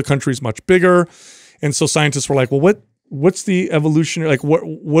smaller, in other countries much bigger. And so scientists were like, well, what's the evolutionary, like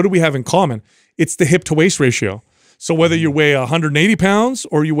what do we have in common? It's the hip to waist ratio. So whether you weigh 180 pounds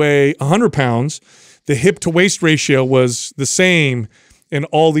or you weigh 100 pounds, the hip to waist ratio was the same in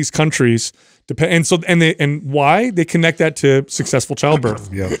all these countries. And why? They connect that to successful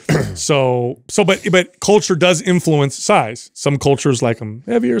childbirth. Yeah. But culture does influence size. Some cultures like them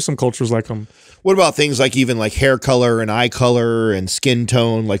heavier, some cultures like them. What about things like even like hair color and eye color and skin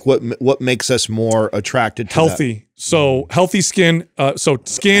tone? Like what makes us more attracted to healthy? That? So healthy skin. So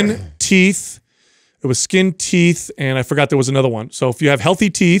skin, teeth. It was skin, teeth, and I forgot there was another one. So if you have healthy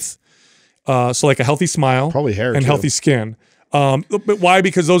teeth, so like a healthy smile, probably hair and too. Healthy skin. But why?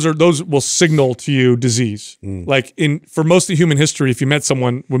 Because those will signal to you disease. Like for most of human history, if you met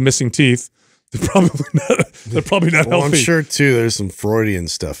someone with missing teeth, they're probably not Well, healthy. I'm sure too. There's some Freudian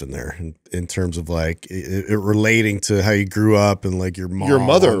stuff in there in terms of like it relating to how you grew up and like your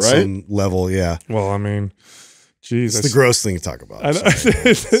mother, on right? some level, yeah. Well, I mean, geez, It's the gross thing to talk about.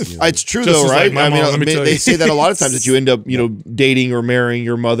 It's true Just though, as right? like my mom, let me tell They you. say that a lot of times that you end up, you know, dating or marrying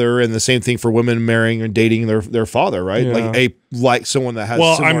your mother, and the same thing for women marrying or dating their father, right? Yeah. Like someone that has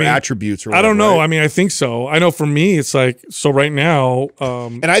Well, similar attributes. Or whatever, I don't know. right? I mean, I think so. I know for me, it's like, so right now,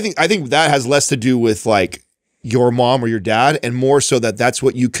 And I think that has less to do with like your mom or your dad, and more so that's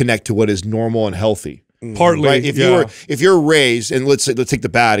what you connect to what is normal and healthy. partly, Right? If you're raised, and let's take the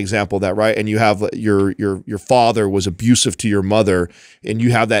bad example of that, right? And you have your father was abusive to your mother, and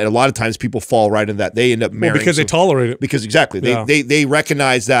you have that. And a lot of times people fall right into that. They end up marrying because they tolerate it. because exactly Yeah. they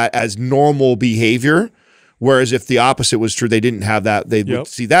recognize that as normal behavior. Whereas if the opposite was true, they didn't have that. They would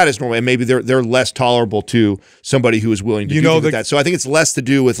see that as normal, and maybe they're less tolerable to somebody who is willing to do things like that. So I think it's less to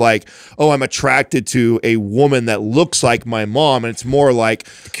do with like, oh, I'm attracted to a woman that looks like my mom, and it's more like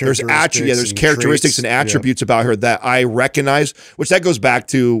there's characteristics and attributes about her that I recognize. Which that goes back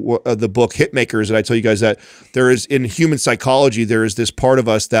to the book Hitmakers that I tell you guys that there is in human psychology there is this part of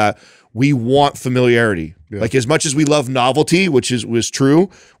us that we want familiarity. Like as much as we love novelty, which was true,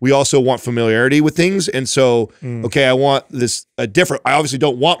 we also want familiarity with things. And so, okay, I want I obviously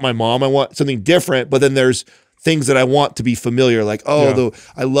don't want my mom. I want something different, but then there's things that I want to be familiar. Like,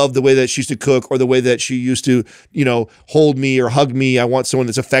 I love the way that she used to cook or the way that she used to, you know, hold me or hug me. I want someone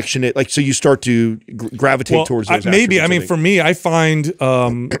that's affectionate. Like, so you start to gravitate towards those maybe, attributes, I mean, for me, I find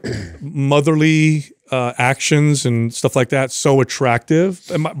motherly actions and stuff like that so attractive.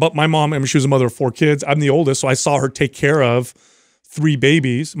 But my mom, I mean, she was a mother of 4 kids. I'm the oldest, so I saw her take care of 3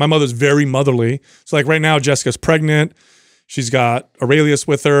 babies. My mother's very motherly. So like right now, Jessica's pregnant. She's got Aurelius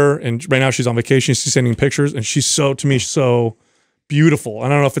with her, and right now she's on vacation. She's sending pictures, and she's to me so beautiful. I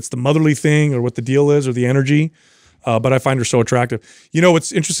don't know if it's the motherly thing or what the deal is or the energy, but I find her so attractive. You know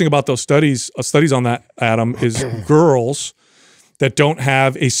what's interesting about those studies on that, Adam, is girls that don't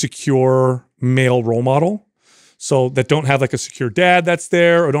have a secure male role model, so that don't have like a secure dad that's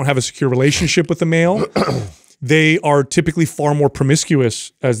there or don't have a secure relationship with the male, they are typically far more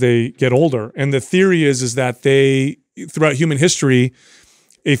promiscuous as they get older. And the theory is that throughout human history,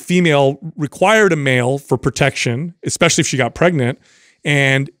 a female required a male for protection, especially if she got pregnant.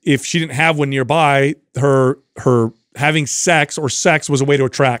 And if she didn't have one nearby, her having sex was a way to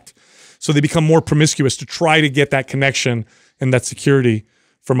attract. So they become more promiscuous to try to get that connection and that security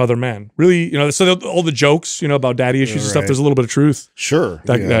from other men. Really, you know, so all the jokes, you know, about daddy issues and stuff, there's a little bit of truth. Sure.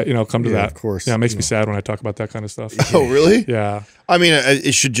 That you know, come to that. Of course. Yeah, it makes me sad when I talk about that kind of stuff. Oh, really? Yeah. I mean,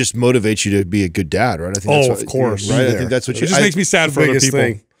 it should just motivate you to be a good dad, right? I think Of course. right? I think that's what It just makes me sad for other people.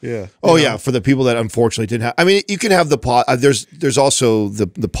 Thing. Yeah. Oh yeah, for the people that unfortunately didn't have. I mean, you can have there's also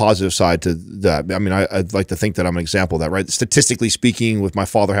the positive side to that. I mean, I'd like to think that I'm an example of that, right? Statistically speaking, with my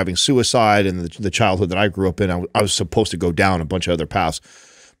father having suicide and the childhood that I grew up in, I was supposed to go down a bunch of other paths.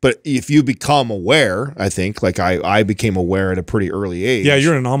 But if you become aware, I think, like I became aware at a pretty early age. Yeah,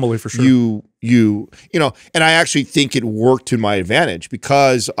 you're an anomaly for sure. You know, and I actually think it worked to my advantage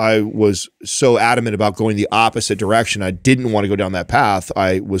because I was so adamant about going the opposite direction. I didn't want to go down that path.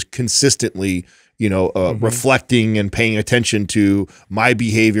 I was consistently, reflecting and paying attention to my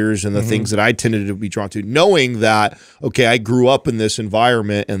behaviors and the things that I tended to be drawn to, knowing that, okay, I grew up in this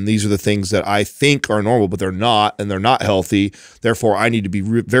environment and these are the things that I think are normal, but they're not, and they're not healthy. Therefore, I need to be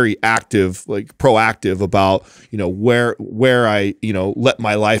very active, like proactive about, where I, let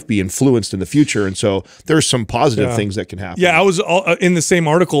my life be influenced in the future. And so there's some positive things that can happen. Yeah, I was in the same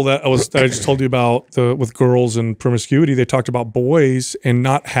article that I just told you about with girls and promiscuity. They talked about boys and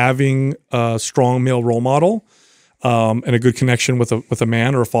not having a strong male role model and a good connection with a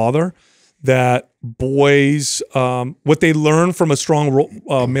man or a father. That boys, what they learn from a strong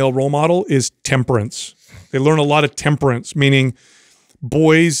male role model is temperance. They learn a lot of temperance, meaning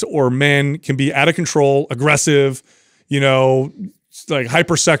boys or men can be out of control, aggressive, like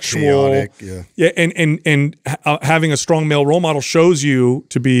hypersexual. Chaotic, and having a strong male role model shows you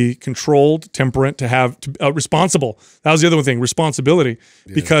to be controlled, temperate, to have responsible. That was the other thing, responsibility,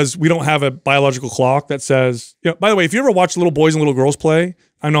 because we don't have a biological clock that says. By the way, if you ever watch little boys and little girls play,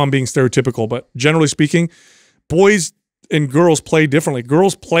 I know I'm being stereotypical, but generally speaking, boys and girls play differently.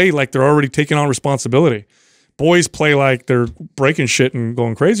 Girls play like they're already taking on responsibility. Boys play like they're breaking shit and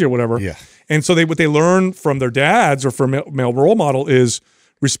going crazy or whatever. Yeah. And so what they learn from their dads or from male role model is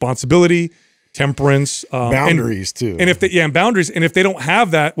responsibility, temperance, boundaries too. And and boundaries. And if they don't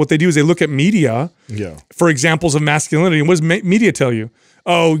have that, what they do is they look at media for examples of masculinity. And what does media tell you?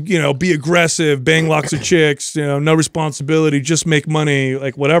 Oh, be aggressive, bang lots of chicks, no responsibility, just make money,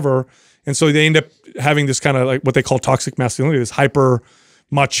 like whatever. And so they end up having this kind of like what they call toxic masculinity, this hyper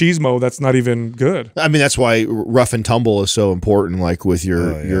machismo that's not even good. I mean, that's why rough and tumble is so important, like with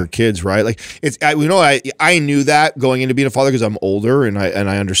your kids, right? Like I knew that going into being a father because I'm older and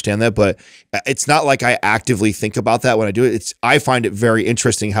I understand that, but it's not like I actively think about that when I do it. I find it very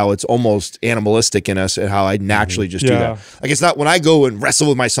interesting how it's almost animalistic in us and how I naturally just do that. Like it's not when I go and wrestle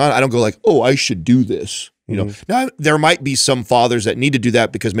with my son, I don't go like, oh, I should do this. Now there might be some fathers that need to do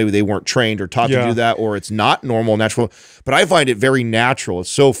that because maybe they weren't trained or taught to do that, or it's not normal, natural. But I find it very natural. It's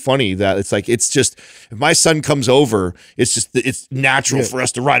so funny that it's just if my son comes over, it's natural for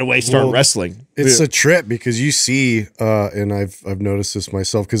us to right away start wrestling. It's a trip because you see, and I've noticed this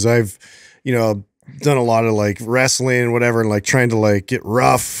myself because I've done a lot of like wrestling and whatever, and like trying to like get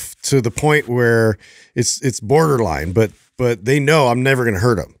rough to the point where it's borderline, but they know I'm never going to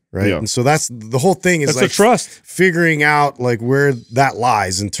hurt them. Right. Yeah. And so that's the whole thing is that's like trust, figuring out like where that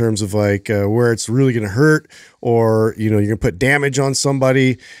lies in terms of like where it's really going to hurt or, you're going to put damage on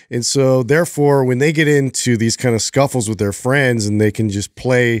somebody. And so therefore, when they get into these kind of scuffles with their friends and they can just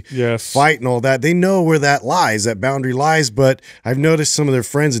play, fight and all that, they know where that lies, that boundary lies. But I've noticed some of their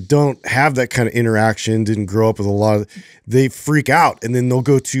friends that don't have that kind of interaction, didn't grow up with a lot of, they freak out and then they'll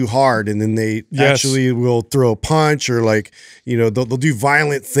go too hard and then they actually will throw a punch or like, they'll do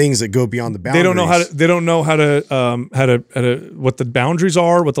violent things that go beyond the boundaries. They don't know how to what the boundaries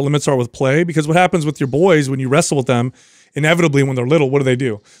are, what the limits are with play, because what happens with your boys when you wrestle with them, inevitably when they're little, what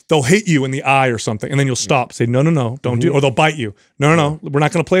do? They'll hit you in the eye or something and then you'll stop, say no, don't do, or they'll bite you. No, we're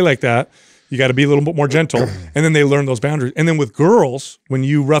not going to play like that. You got to be a little bit more gentle. And then they learn those boundaries. And then with girls, when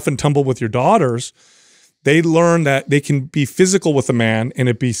you rough and tumble with your daughters, they learn that they can be physical with a man and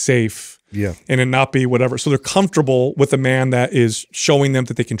it be safe. Yeah. And it not be whatever. So they're comfortable with a man that is showing them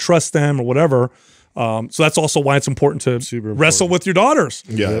that they can trust them or whatever. So that's also why it's important to wrestle with your daughters.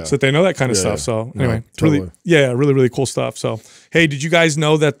 So that they know that kind of stuff. So anyway, totally. Really, really cool stuff. So, hey, did you guys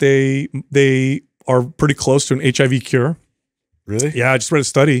know that they are pretty close to an HIV cure? Really? Yeah, I just read a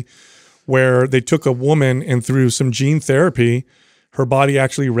study where they took a woman and through some gene therapy, her body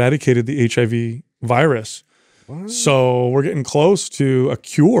actually eradicated the HIV virus. What? So we're getting close to a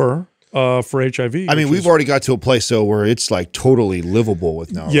cure for HIV. I mean, we've already got to a place though where it's like totally livable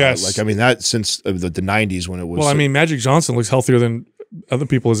with now. Yes. Right? Like, I mean, that since the 90s when it was. Well, I mean, Magic Johnson looks healthier than other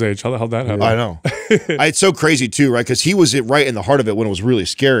people his age. How the hell that happened? I know. It's so crazy too, right? Because he was right in the heart of it when it was really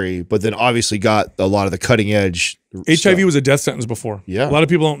scary, but then obviously got a lot of the cutting edge. HIV stuff. was a death sentence before. Yeah. A lot of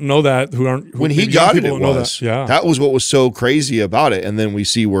people don't know that who aren't. When he got it, it was. That. Yeah. That was what was so crazy about it. And then we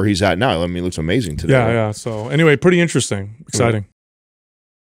see where he's at now. I mean, it looks amazing today. Yeah, yeah. So anyway, pretty interesting. Exciting.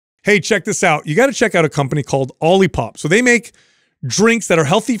 Hey, check this out. You got to check out a company called Olipop. So they make drinks that are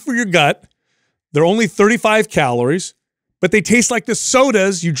healthy for your gut. They're only 35 calories, but they taste like the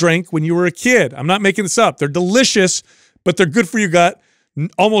sodas you drank when you were a kid. I'm not making this up. They're delicious, but they're good for your gut.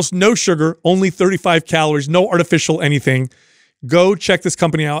 Almost no sugar, only 35 calories, no artificial anything. Go check this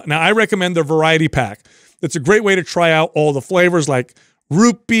company out. Now, I recommend their variety pack. It's a great way to try out all the flavors like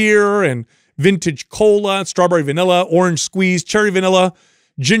root beer and vintage cola, strawberry vanilla, orange squeeze, cherry vanilla,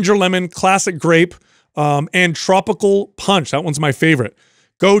 ginger lemon, classic grape, and tropical punch. That one's my favorite.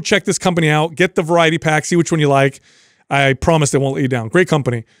 Go check this company out. Get the variety pack. See which one you like. I promise they won't let you down. Great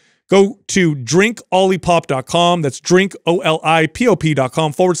company. Go to drinkolipop.com. That's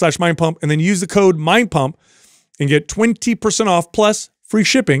drinkolipop.com/mindpump, and then use the code mindpump and get 20% off plus free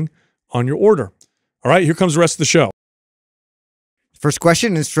shipping on your order. All right, here comes the rest of the show. First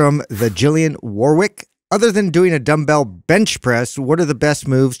question is from the Jillian Warwick. Other than doing a dumbbell bench press, what are the best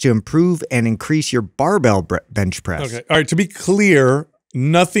moves to improve and increase your barbell bench press? Okay. All right. To be clear,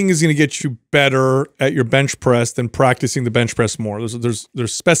 nothing is going to get you better at your bench press than practicing the bench press more. There's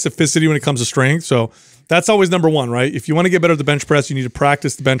specificity when it comes to strength. So that's always number one, right? If you want to get better at the bench press, you need to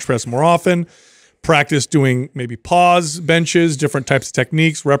practice the bench press more often. Practice doing maybe pause benches, different types of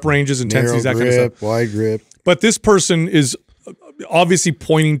techniques, rep ranges, intensities, that kind of stuff. Wide grip. But this person is obviously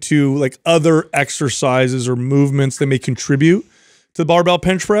pointing to like other exercises or movements that may contribute to the barbell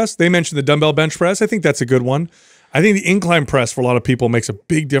bench press. They mentioned the dumbbell bench press. I think that's a good one. I think the incline press for a lot of people makes a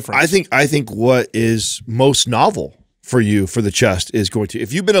big difference. I think what is most novel for you for the chest is going to,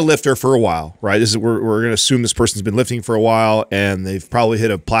 if you've been a lifter for a while, right? This is we're going to assume this person's been lifting for a while and they've probably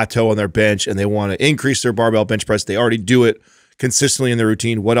hit a plateau on their bench and they want to increase their barbell bench press. They already do it consistently in their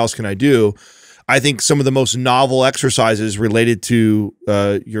routine. What else can I do? I think some of the most novel exercises related to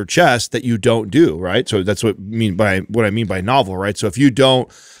your chest that you don't do, right? So that's what I mean by novel, right? So if you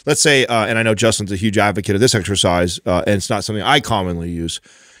don't, let's say, and I know Justin's a huge advocate of this exercise, and it's not something I commonly use,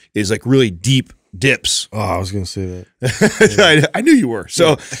 is like really deep dips. Oh, I was going to say that. Yeah. I knew you were.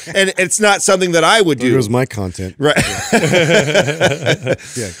 So, and it's not something that I would do. It was my content. Right.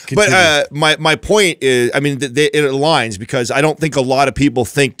 Yeah. But my point is, I mean, it aligns because I don't think a lot of people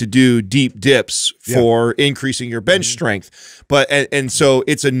think to do deep dips for increasing your bench strength. But, and so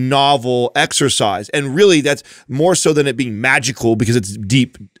it's a novel exercise. And really that's more so than it being magical because it's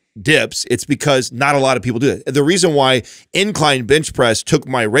deep dips, it's because not a lot of people do it. The reason why incline bench press took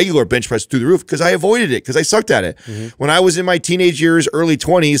my regular bench press through the roof because I avoided it because I sucked at it. When I was in my teenage years, early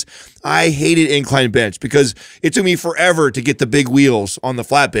 20s, I hated incline bench because it took me forever to get the big wheels on the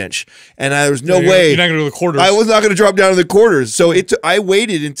flat bench, and there was no way you're not going to do the quarters. I was not going to drop down to the quarters. So I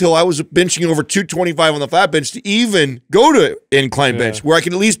waited until I was benching over 225 on the flat bench to even go to incline bench where I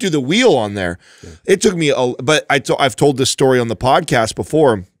could at least do the wheel on there. It took me but I've told this story on the podcast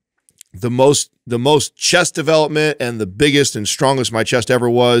before. The most chest development and the biggest and strongest my chest ever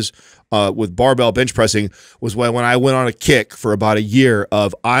was with barbell bench pressing was when I went on a kick for about a year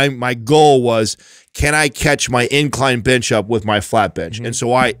of my goal was, can I catch my incline bench up with my flat bench? And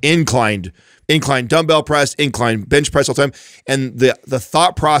so I incline dumbbell press, incline bench press all the time. And the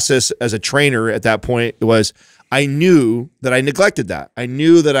thought process as a trainer at that point was, I knew that I neglected that. I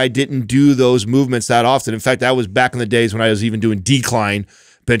knew that I didn't do those movements that often. In fact, that was back in the days when I was even doing decline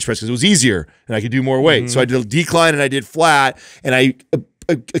bench press because it was easier and I could do more weight. So I did decline and I did flat, and I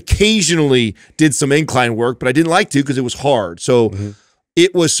occasionally did some incline work, but I didn't like to because it was hard. So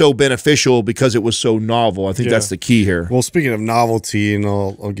it was so beneficial because it was so novel. I think that's the key here. Well, speaking of novelty, and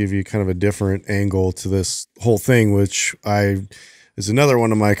I'll give you kind of a different angle to this whole thing, which is another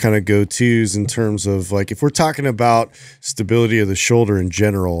one of my kind of go-tos in terms of like if we're talking about stability of the shoulder in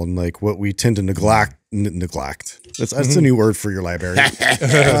general and like what we tend to neglect. That's a new word for your library.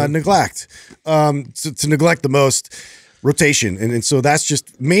 Neglect. To neglect the most rotation. And so that's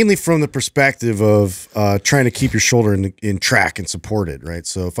just mainly from the perspective of trying to keep your shoulder in track and supported, right?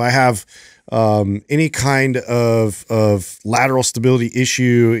 So if I have any kind of lateral stability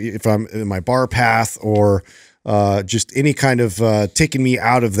issue, if I'm in my bar path or just any kind of taking me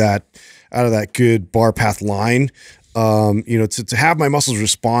out of that good bar path line, you know, to have my muscles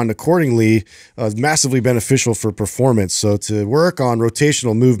respond accordingly is massively beneficial for performance. So to work on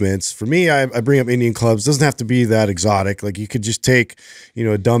rotational movements, for me, I bring up Indian clubs. Doesn't have to be that exotic. Like you could just take, you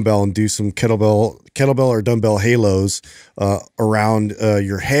know, a dumbbell and do some kettlebell or dumbbell halos around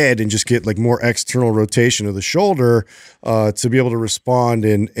your head and just get like more external rotation of the shoulder to be able to respond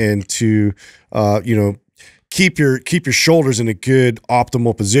and to, you know, keep your shoulders in a good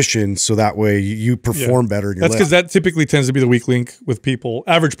optimal position so that way you perform better in your That's because that typically tends to be the weak link with people,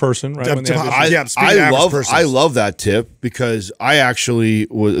 average person, right? I love that tip because I actually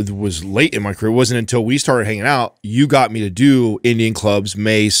was late in my career. It wasn't until we started hanging out, you got me to do Indian clubs,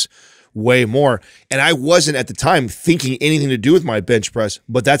 mace, way more. And I wasn't at the time thinking anything to do with my bench press,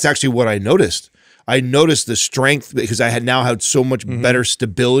 but that's actually what I noticed. I noticed the strength because I had now had so much better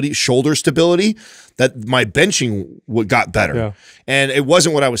stability, shoulder stability, that my benching got better. Yeah. And it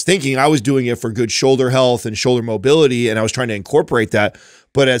wasn't what I was thinking. I was doing it for good shoulder health and shoulder mobility, and I was trying to incorporate that.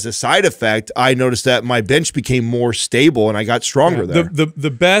 But as a side effect, I noticed that my bench became more stable and I got stronger there.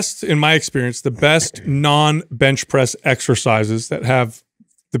 The best, in my experience, the best non-bench press exercises that have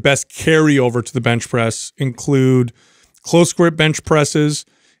the best carryover to the bench press include close grip bench presses,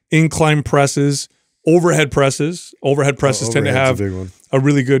 incline presses, overhead presses. Overhead presses tend to have a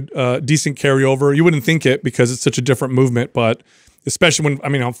really good, decent carryover. You wouldn't think it because it's such a different movement, but especially when, I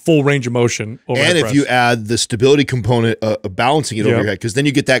mean, on full range of motion. And if you add the stability component of balancing it over your head, because then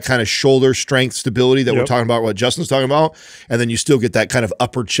you get that kind of shoulder strength stability that we're talking about, what Justin's talking about, and then you still get that kind of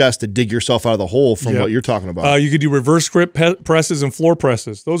upper chest to dig yourself out of the hole from what you're talking about. You could do reverse grip presses and floor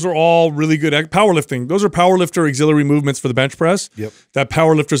presses. Those are all really good powerlifting. Those are powerlifter auxiliary movements for the bench press that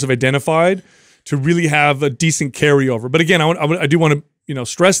powerlifters have identified to really have a decent carryover. But again, I do want to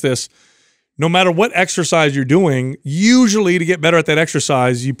stress this. No matter what exercise you're doing, usually to get better at that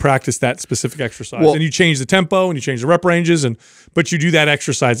exercise, you practice that specific exercise. And you change the tempo and you change the rep ranges, but you do that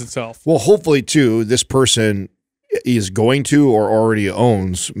exercise itself. Well, hopefully, too, this person is going to or already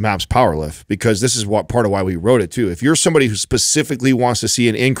owns MAPS Powerlift, because this is part of why we wrote it, too. If you're somebody who specifically wants to see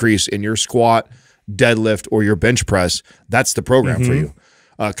an increase in your squat, deadlift, or your bench press, that's the program for you.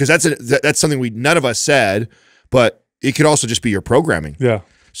 Because that's something none of us said, but it could also just be your programming. Yeah.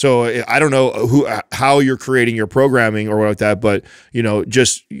 So I don't know how you're creating your programming or what like that, but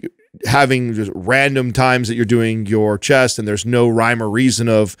just having just random times that you're doing your chest and there's no rhyme or reason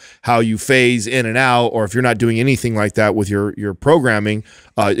of how you phase in and out, or if you're not doing anything like that with your programming,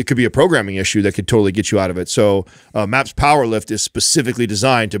 it could be a programming issue that could totally get you out of it. So MAPS Powerlift is specifically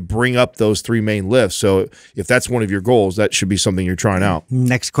designed to bring up those 3 main lifts. So if that's one of your goals, that should be something you're trying out.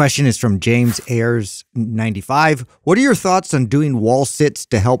 Next question is from James Ayers 95. What are your thoughts on doing wall sits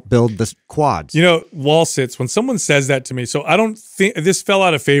to help build the quads? Wall sits, when someone says that to me, so I don't think this fell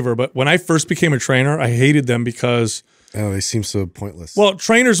out of favor, but when I first became a trainer, I hated them because they seem so pointless. Well,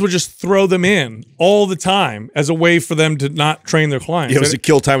 trainers would just throw them in all the time as a way for them to not train their clients. Yeah, it was a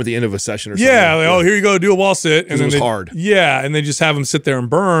kill time at the end of a session or something. Yeah, like, oh, here you go, do a wall sit. And then it was hard. Yeah, and they just have them sit there and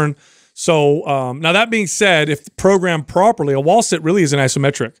burn. So now that being said, if programmed properly, a wall sit really is an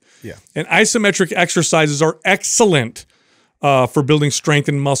isometric. Yeah. And isometric exercises are excellent for building strength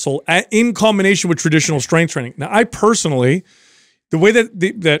and muscle in combination with traditional strength training. Now, I personally, the way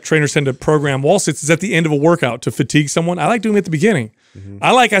that trainers tend to program wall sits is at the end of a workout to fatigue someone. I like doing it at the beginning.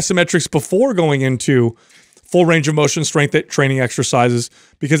 I like isometrics before going into full range of motion strength training exercises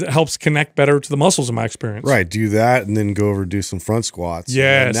because it helps connect better to the muscles in my experience. Right. Do that and then go over do some front squats.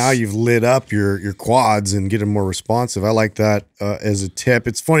 Yes. And now you've lit up your quads and get them more responsive. I like that as a tip.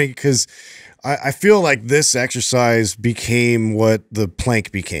 It's funny because I feel like this exercise became what the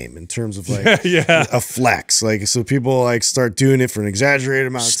plank became in terms of like a flex. Like, so people like start doing it for an exaggerated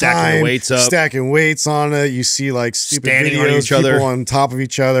amount of time. Stacking weights on it. You see like stupid standing videos, on each other, people on top of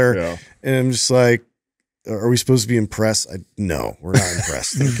each other. Yeah. And I'm just like, are we supposed to be impressed? No, we're not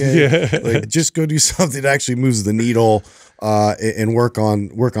impressed. Okay, like just go do something that actually moves the needle and work on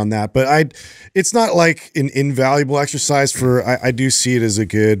that. But it's not like an invaluable exercise for. I do see it as a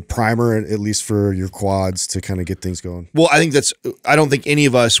good primer, at least for your quads to kind of get things going. Well, I don't think any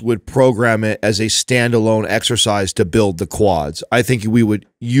of us would program it as a standalone exercise to build the quads. I think we would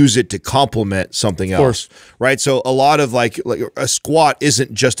use it to complement something else, right? So a lot of like a squat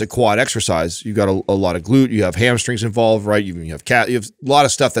isn't just a quad exercise. You got a lot of glute, you have hamstrings involved, right? You have you have a lot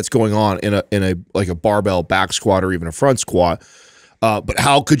of stuff that's going on in a like a barbell back squat or even a front squat. But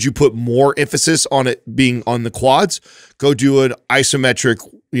how could you put more emphasis on it being on the quads? Go do an isometric,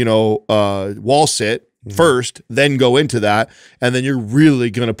 wall sit first, then go into that, and then you're really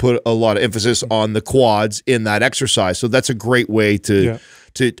going to put a lot of emphasis on the quads in that exercise. So that's a great way to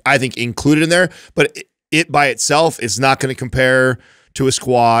I think, include it in there. But it by itself is not going to compare to a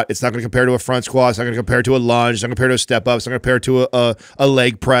squat. It's not going to compare to a front squat. It's not going to compare to a lunge. It's not going to compare to a step up. It's not going to compare to a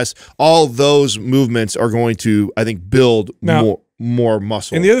leg press. All those movements are going to, I think, build more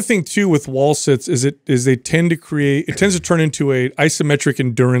muscle. And the other thing too with wall sits is they tend to turn into a isometric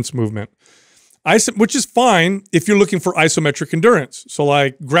endurance movement. Which is fine if you're looking for isometric endurance. So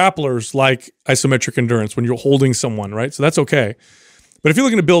like grapplers like isometric endurance when you're holding someone, right? So that's okay. But if you're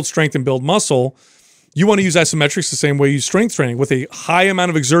looking to build strength and build muscle, you want to use isometrics the same way you use strength training with a high amount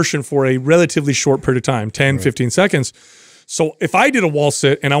of exertion for a relatively short period of time, 10, 15 seconds. So if I did a wall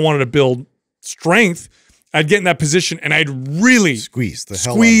sit and I wanted to build strength, I'd get in that position and I'd really squeeze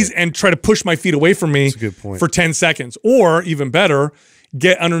and try to push my feet away from me for 10 seconds. Or even better,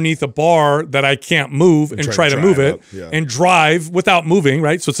 get underneath a bar that I can't move and try to move it and drive without moving,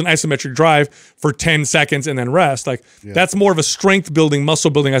 right? So it's an isometric drive for 10 seconds and then rest. Like that's more of a strength building, muscle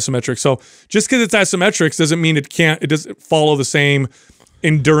building isometric. So just because it's isometrics doesn't mean it doesn't follow the same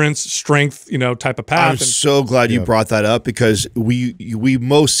endurance, strength, type of path. I'm so glad you brought that up, because we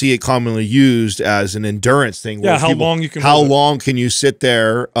most see it commonly used as an endurance thing. Yeah, how long you can. How long can you sit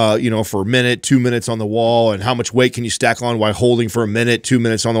there, for a minute, 2 minutes on the wall, and how much weight can you stack on while holding for a minute, 2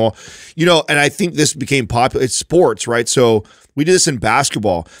 minutes on the wall? And I think this became popular. It's sports, right? So we do this in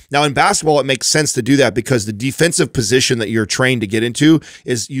basketball. Now, in basketball, it makes sense to do that because the defensive position that you're trained to get into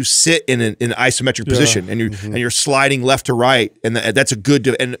is you sit in an isometric position, and you're sliding left to right, and that's a good.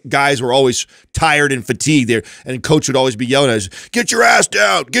 And guys were always tired and fatigued there, and coach would always be yelling at us, "Get your ass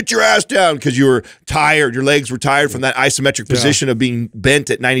down, because you were tired. Your legs were tired from that isometric position of being bent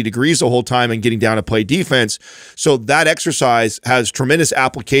at 90 degrees the whole time and getting down to play defense. So that exercise has tremendous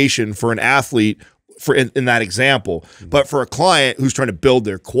application for an athlete. In that example, but for a client who's trying to build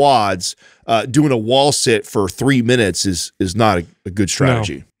their quads, doing a wall sit for 3 minutes is not a good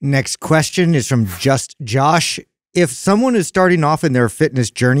strategy. No. Next question is from Just Josh. If someone is starting off in their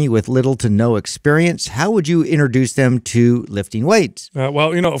fitness journey with little to no experience, how would you introduce them to lifting weights?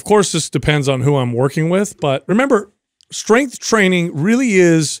 Well, of course, this depends on who I'm working with, but remember, strength training really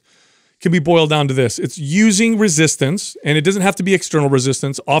can be boiled down to this. It's using resistance, and it doesn't have to be external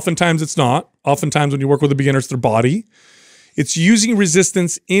resistance. Oftentimes it's not. Oftentimes when you work with a beginner, it's their body. It's using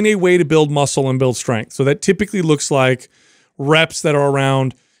resistance in a way to build muscle and build strength. So that typically looks like reps that are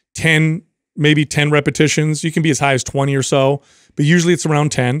around 10, maybe 10 repetitions. You can be as high as 20 or so, but usually it's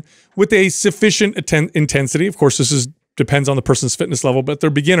around 10 with a sufficient intensity. Of course, this depends on the person's fitness level, but if they're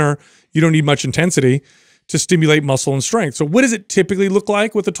beginner, you don't need much intensity to stimulate muscle and strength. So what does it typically look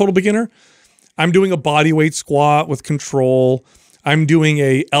like with a total beginner? I'm doing a body weight squat with control. I'm doing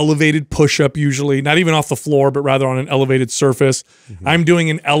a elevated push-up usually, not even off the floor, but rather on an elevated surface. I'm doing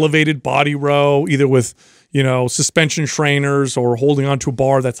an elevated body row, either with, suspension trainers or holding onto a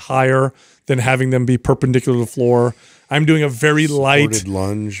bar that's higher than having them be perpendicular to the floor. I'm doing a very light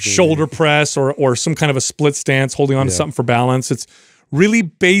lunge, shoulder press or some kind of a split stance, holding on to something for balance. It's really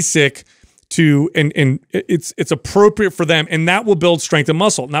basic and it's appropriate for them, and that will build strength and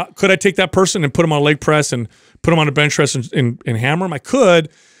muscle. Now, could I take that person and put them on a leg press and put them on a bench press and hammer them? I could,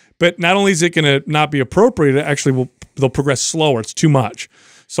 but not only is it going to not be appropriate, it actually they'll progress slower. It's too much.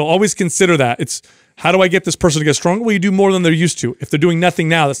 So always consider that. It's how do I get this person to get stronger? Well, you do more than they're used to. If they're doing nothing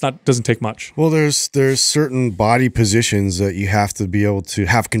now, doesn't take much. Well, there's certain body positions that you have to be able to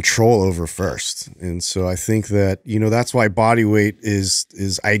have control over first, and so I think that that's why body weight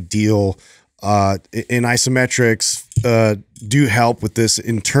is ideal. In isometrics do help with this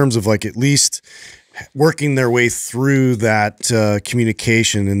in terms of at least working their way through that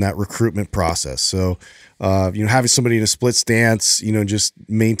communication and that recruitment process. So, having somebody in a split stance, just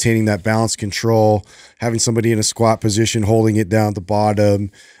maintaining that balance control, having somebody in a squat position, holding it down at the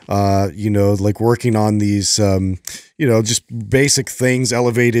bottom, working on these, just basic things,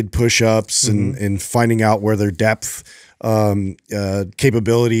 elevated push-ups and finding out where their depth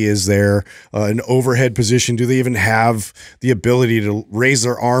capability is there. An overhead position, do they even have the ability to raise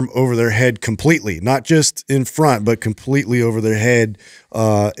their arm over their head completely, not just in front but completely over their head,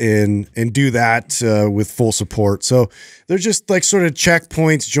 and do that with full support? So they're just sort of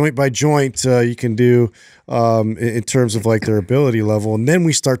checkpoints joint by joint you can do in terms of their ability level, and then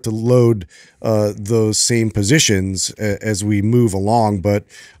we start to load those same positions as we move along. But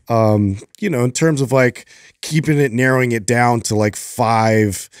in terms of keeping it, narrowing it down to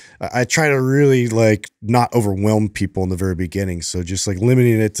 5, I try to really not overwhelm people in the very beginning. So just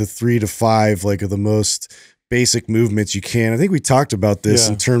limiting it to 3 to 5 of the most basic movements you can. I think we talked about this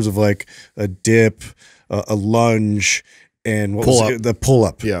in terms of a dip, a lunge, and the pull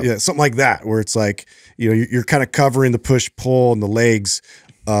up, something like that, where it's you're kind of covering the push pull and the legs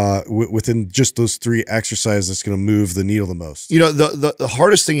within just those 3 exercises that's going to move the needle the most. The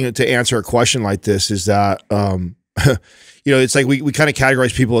hardest thing to answer a question like this is that it's we kind of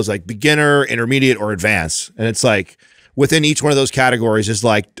categorize people as beginner, intermediate, or advanced, and it's within each one of those categories is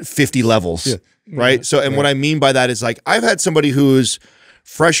 50 levels, right? So, and what I mean by that is I've had somebody who's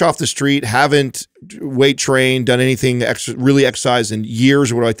fresh off the street, haven't weight trained, done anything really exercise in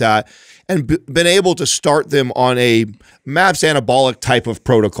years or whatever like that, and been able to start them on a MAPS anabolic type of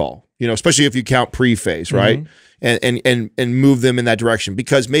protocol, especially if you count pre-phase, right? And move them in that direction,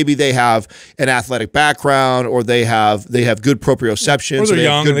 because maybe they have an athletic background, or they have good proprioception, or they're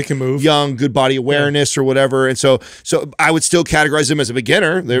young and they can move, good body awareness or whatever. And so I would still categorize them as a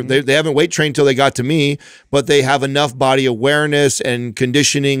beginner. They haven't weight trained till they got to me, but they have enough body awareness and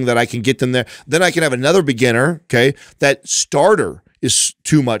conditioning that I can get them there. Then I can have another beginner, that starter is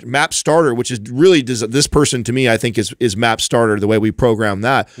too much. Map starter, which is really this person to me, I think is map starter the way we program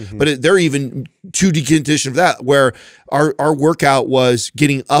that. But they're even too deconditioned for that, where our workout was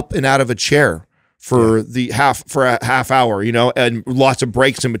getting up and out of a chair for a half hour, you know, and lots of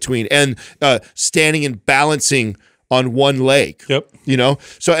breaks in between, and standing and balancing on one leg. Yep. You know,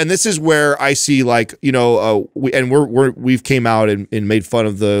 so, and this is where I see, like, you know, we've came out and made fun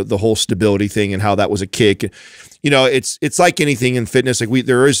of the whole stability thing and how that was a kick. You know, it's like anything in fitness. Like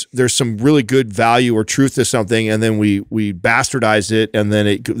there's some really good value or truth to something, and then we bastardize it, and then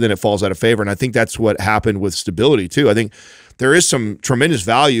it falls out of favor. And I think that's what happened with stability too. I think there is some tremendous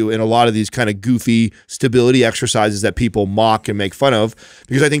value in a lot of these kind of goofy stability exercises that people mock and make fun of,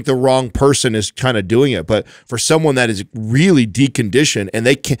 because I think the wrong person is kind of doing it. But for someone that is really deconditioned and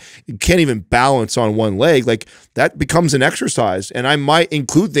they can't even balance on one leg, like, that becomes an exercise. And I might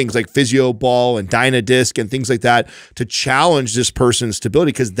include things like physio ball and Dynadisc and things like that to challenge this person's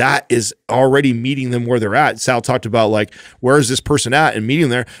stability, because that is already meeting them where they're at. Sal talked about, like, where is this person at, and meeting them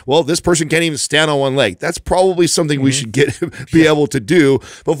there. Well, this person can't even stand on one leg. That's probably something we should be able to do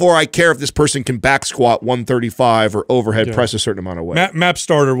before I care if this person can back squat 135 or overhead press a certain amount of weight. Map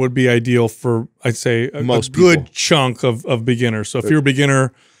starter would be ideal for, I'd say, a good chunk of beginners. So if you're a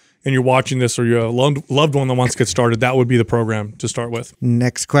beginner and you're watching this, or you're a loved one that wants to get started, that would be the program to start with.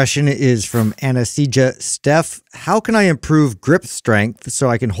 Next question is from Anastasia. Steph, how can I improve grip strength so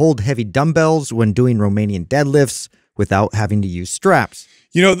I can hold heavy dumbbells when doing Romanian deadlifts without having to use straps?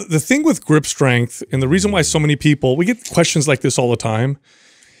 You know, the thing with grip strength, and the reason why so many people, we get questions like this all the time.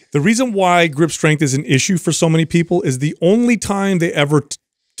 The reason why grip strength is an issue for so many people is the only time they ever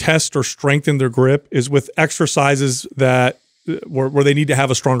test or strengthen their grip is with exercises that where they need to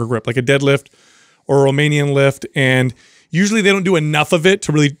have a stronger grip, like a deadlift or a Romanian lift. And usually they don't do enough of it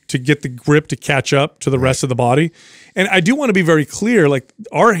to get the grip to catch up to the rest of the body. And I do want to be very clear, like,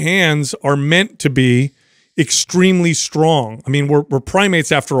 our hands are meant to be extremely strong. I mean, we're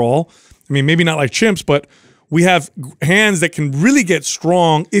primates after all. I mean, maybe not like chimps, but we have hands that can really get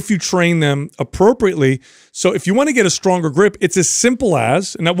strong if you train them appropriately. So if you want to get a stronger grip, it's as simple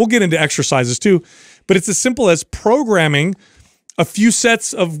as, and we'll get into exercises too, but it's as simple as programming a few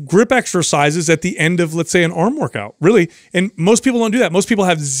sets of grip exercises at the end of, let's say, an arm workout, really. And most people don't do that. Most people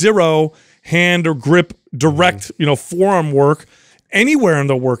have zero hand or grip direct, you know, forearm work anywhere in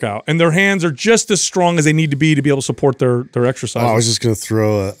the workout, and their hands are just as strong as they need to be able to support their exercise. I was just going to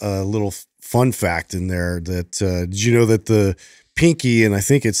throw a little fun fact in there that did you know that the pinky and I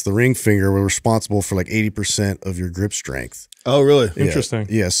think it's the ring finger were responsible for like 80% of your grip strength? Oh, really? Interesting.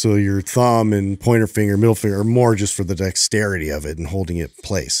 Yeah, so your thumb and pointer finger, middle finger are more just for the dexterity of it and holding it in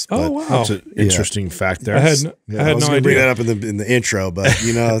place. Oh, wow. That's an interesting fact there. I had I was no going to idea. bring that up in the intro, but,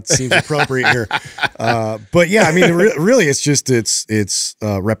 you know, it seems appropriate here. But yeah, I mean, really, it's just it's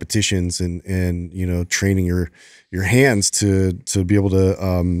repetitions and you know, training your hands to be able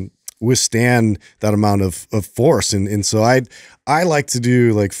to withstand that amount of force. And so I like to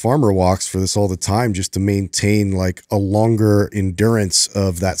do like farmer walks for this all the time, just to maintain like a longer endurance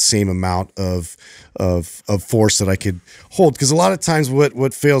of that same amount of force that I could hold. Because a lot of times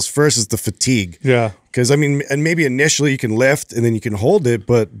what fails first is the fatigue. Yeah. Because I mean, and maybe initially you can lift and then you can hold it,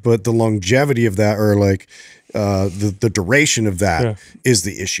 but the longevity of that, or like the duration of that is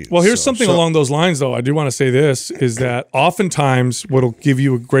the issue. Well, here's something along those lines, though. I do want to say this, is that oftentimes what'll give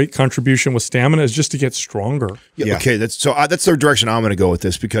you a great contribution with stamina is just to get stronger. Yeah. Okay, that's the direction I'm going to go with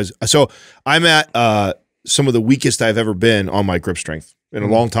this, because I'm at some of the weakest I've ever been on my grip strength in a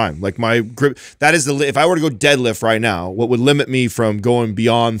long time. Like, my grip, that is if I were to go deadlift right now, what would limit me from going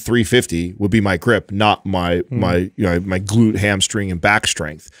beyond 350 would be my grip, not my my glute, hamstring, and back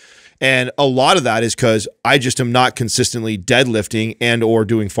strength. And a lot of that is because I just am not consistently deadlifting and or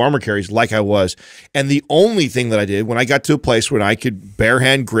doing farmer carries like I was. And the only thing that I did when I got to a place where I could bare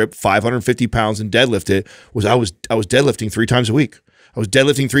hand grip 550 pounds and deadlift it was I was deadlifting 3 times a week. I was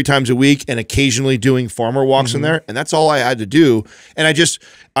deadlifting 3 times a week and occasionally doing farmer walks in there. And that's all I had to do. And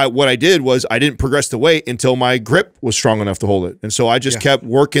what I did was I didn't progress the weight until my grip was strong enough to hold it. And so I just kept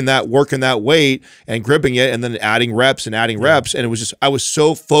working that weight and gripping it, and then adding reps and adding reps. And it was just, I was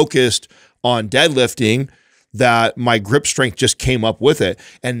so focused on deadlifting that my grip strength just came up with it.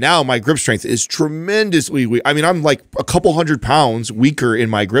 And now my grip strength is tremendously weak. I mean, I'm like a couple 100 pounds weaker in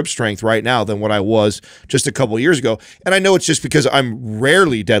my grip strength right now than what I was just a couple years ago. And I know it's just because I'm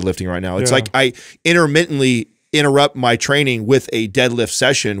rarely deadlifting right now. It's like I intermittently interrupt my training with a deadlift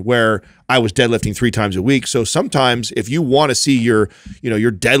session where I was deadlifting 3 times a week. So sometimes if you want to see your,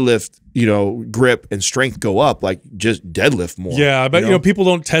 your deadlift, grip and strength go up, like just deadlift more. Yeah, but people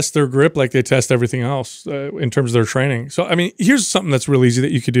don't test their grip like they test everything else in terms of their training. So I mean, here's something that's real easy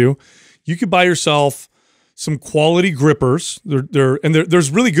that you could do. You could buy yourself some quality grippers.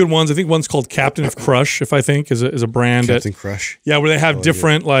 There's really good ones. I think one's called Captain of Crush, if I think is a brand. Captain Crush. Yeah, where they have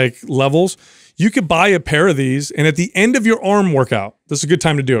different like levels. You could buy a pair of these, and at the end of your arm workout, this is a good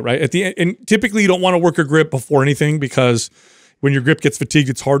time to do it, right? At the end, and typically you don't want to work your grip before anything because when your grip gets fatigued,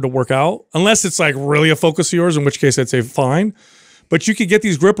 it's hard to work out, unless it's like really a focus of yours, in which case I'd say fine. But you could get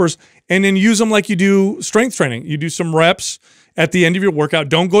these grippers and then use them like you do strength training. You do some reps at the end of your workout.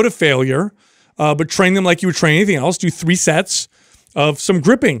 Don't go to failure, but train them like you would train anything else. Do 3 sets of some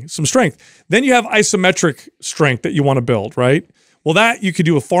gripping, some strength. Then you have isometric strength that you want to build, right? Well, that you could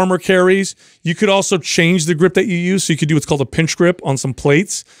do with farmer carries. You could also change the grip that you use. So you could do what's called a pinch grip on some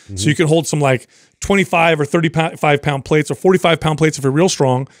plates. So you could hold some like 25 or 35 pound plates or 45 pound plates if you're real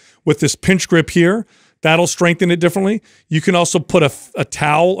strong with this pinch grip here. That'll strengthen it differently. You can also put a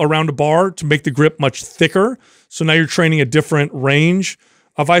towel around a bar to make the grip much thicker. So now you're training a different range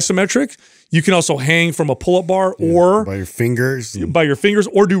of isometric. You can also hang from a pull-up bar or by your fingers.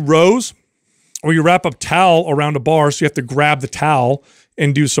 Or do rows. Or you wrap a towel around a bar, so you have to grab the towel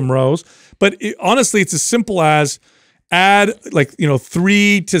and do some rows. But honestly, it's as simple as add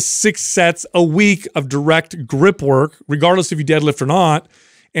 3 to 6 sets a week of direct grip work, regardless if you deadlift or not.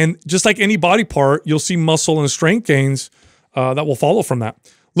 And just like any body part, you'll see muscle and strength gains that will follow from that.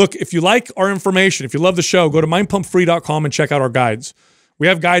 Look, if you like our information, if you love the show, go to mindpumpfree.com and check out our guides. We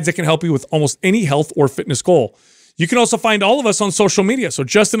have guides that can help you with almost any health or fitness goal. You can also find all of us on social media. So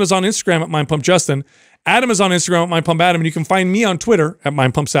Justin is on Instagram at mindpumpjustin. Adam is on Instagram at mindpumpadam. And you can find me on Twitter at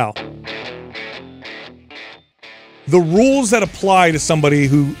mindpumpsal. The rules that apply to somebody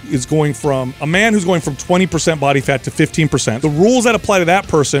who is going from, a man who's going from 20% body fat to 15%, the rules that apply to that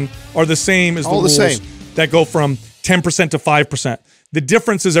person are the same as the rules that go from 10% to 5%. The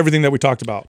difference is everything that we talked about.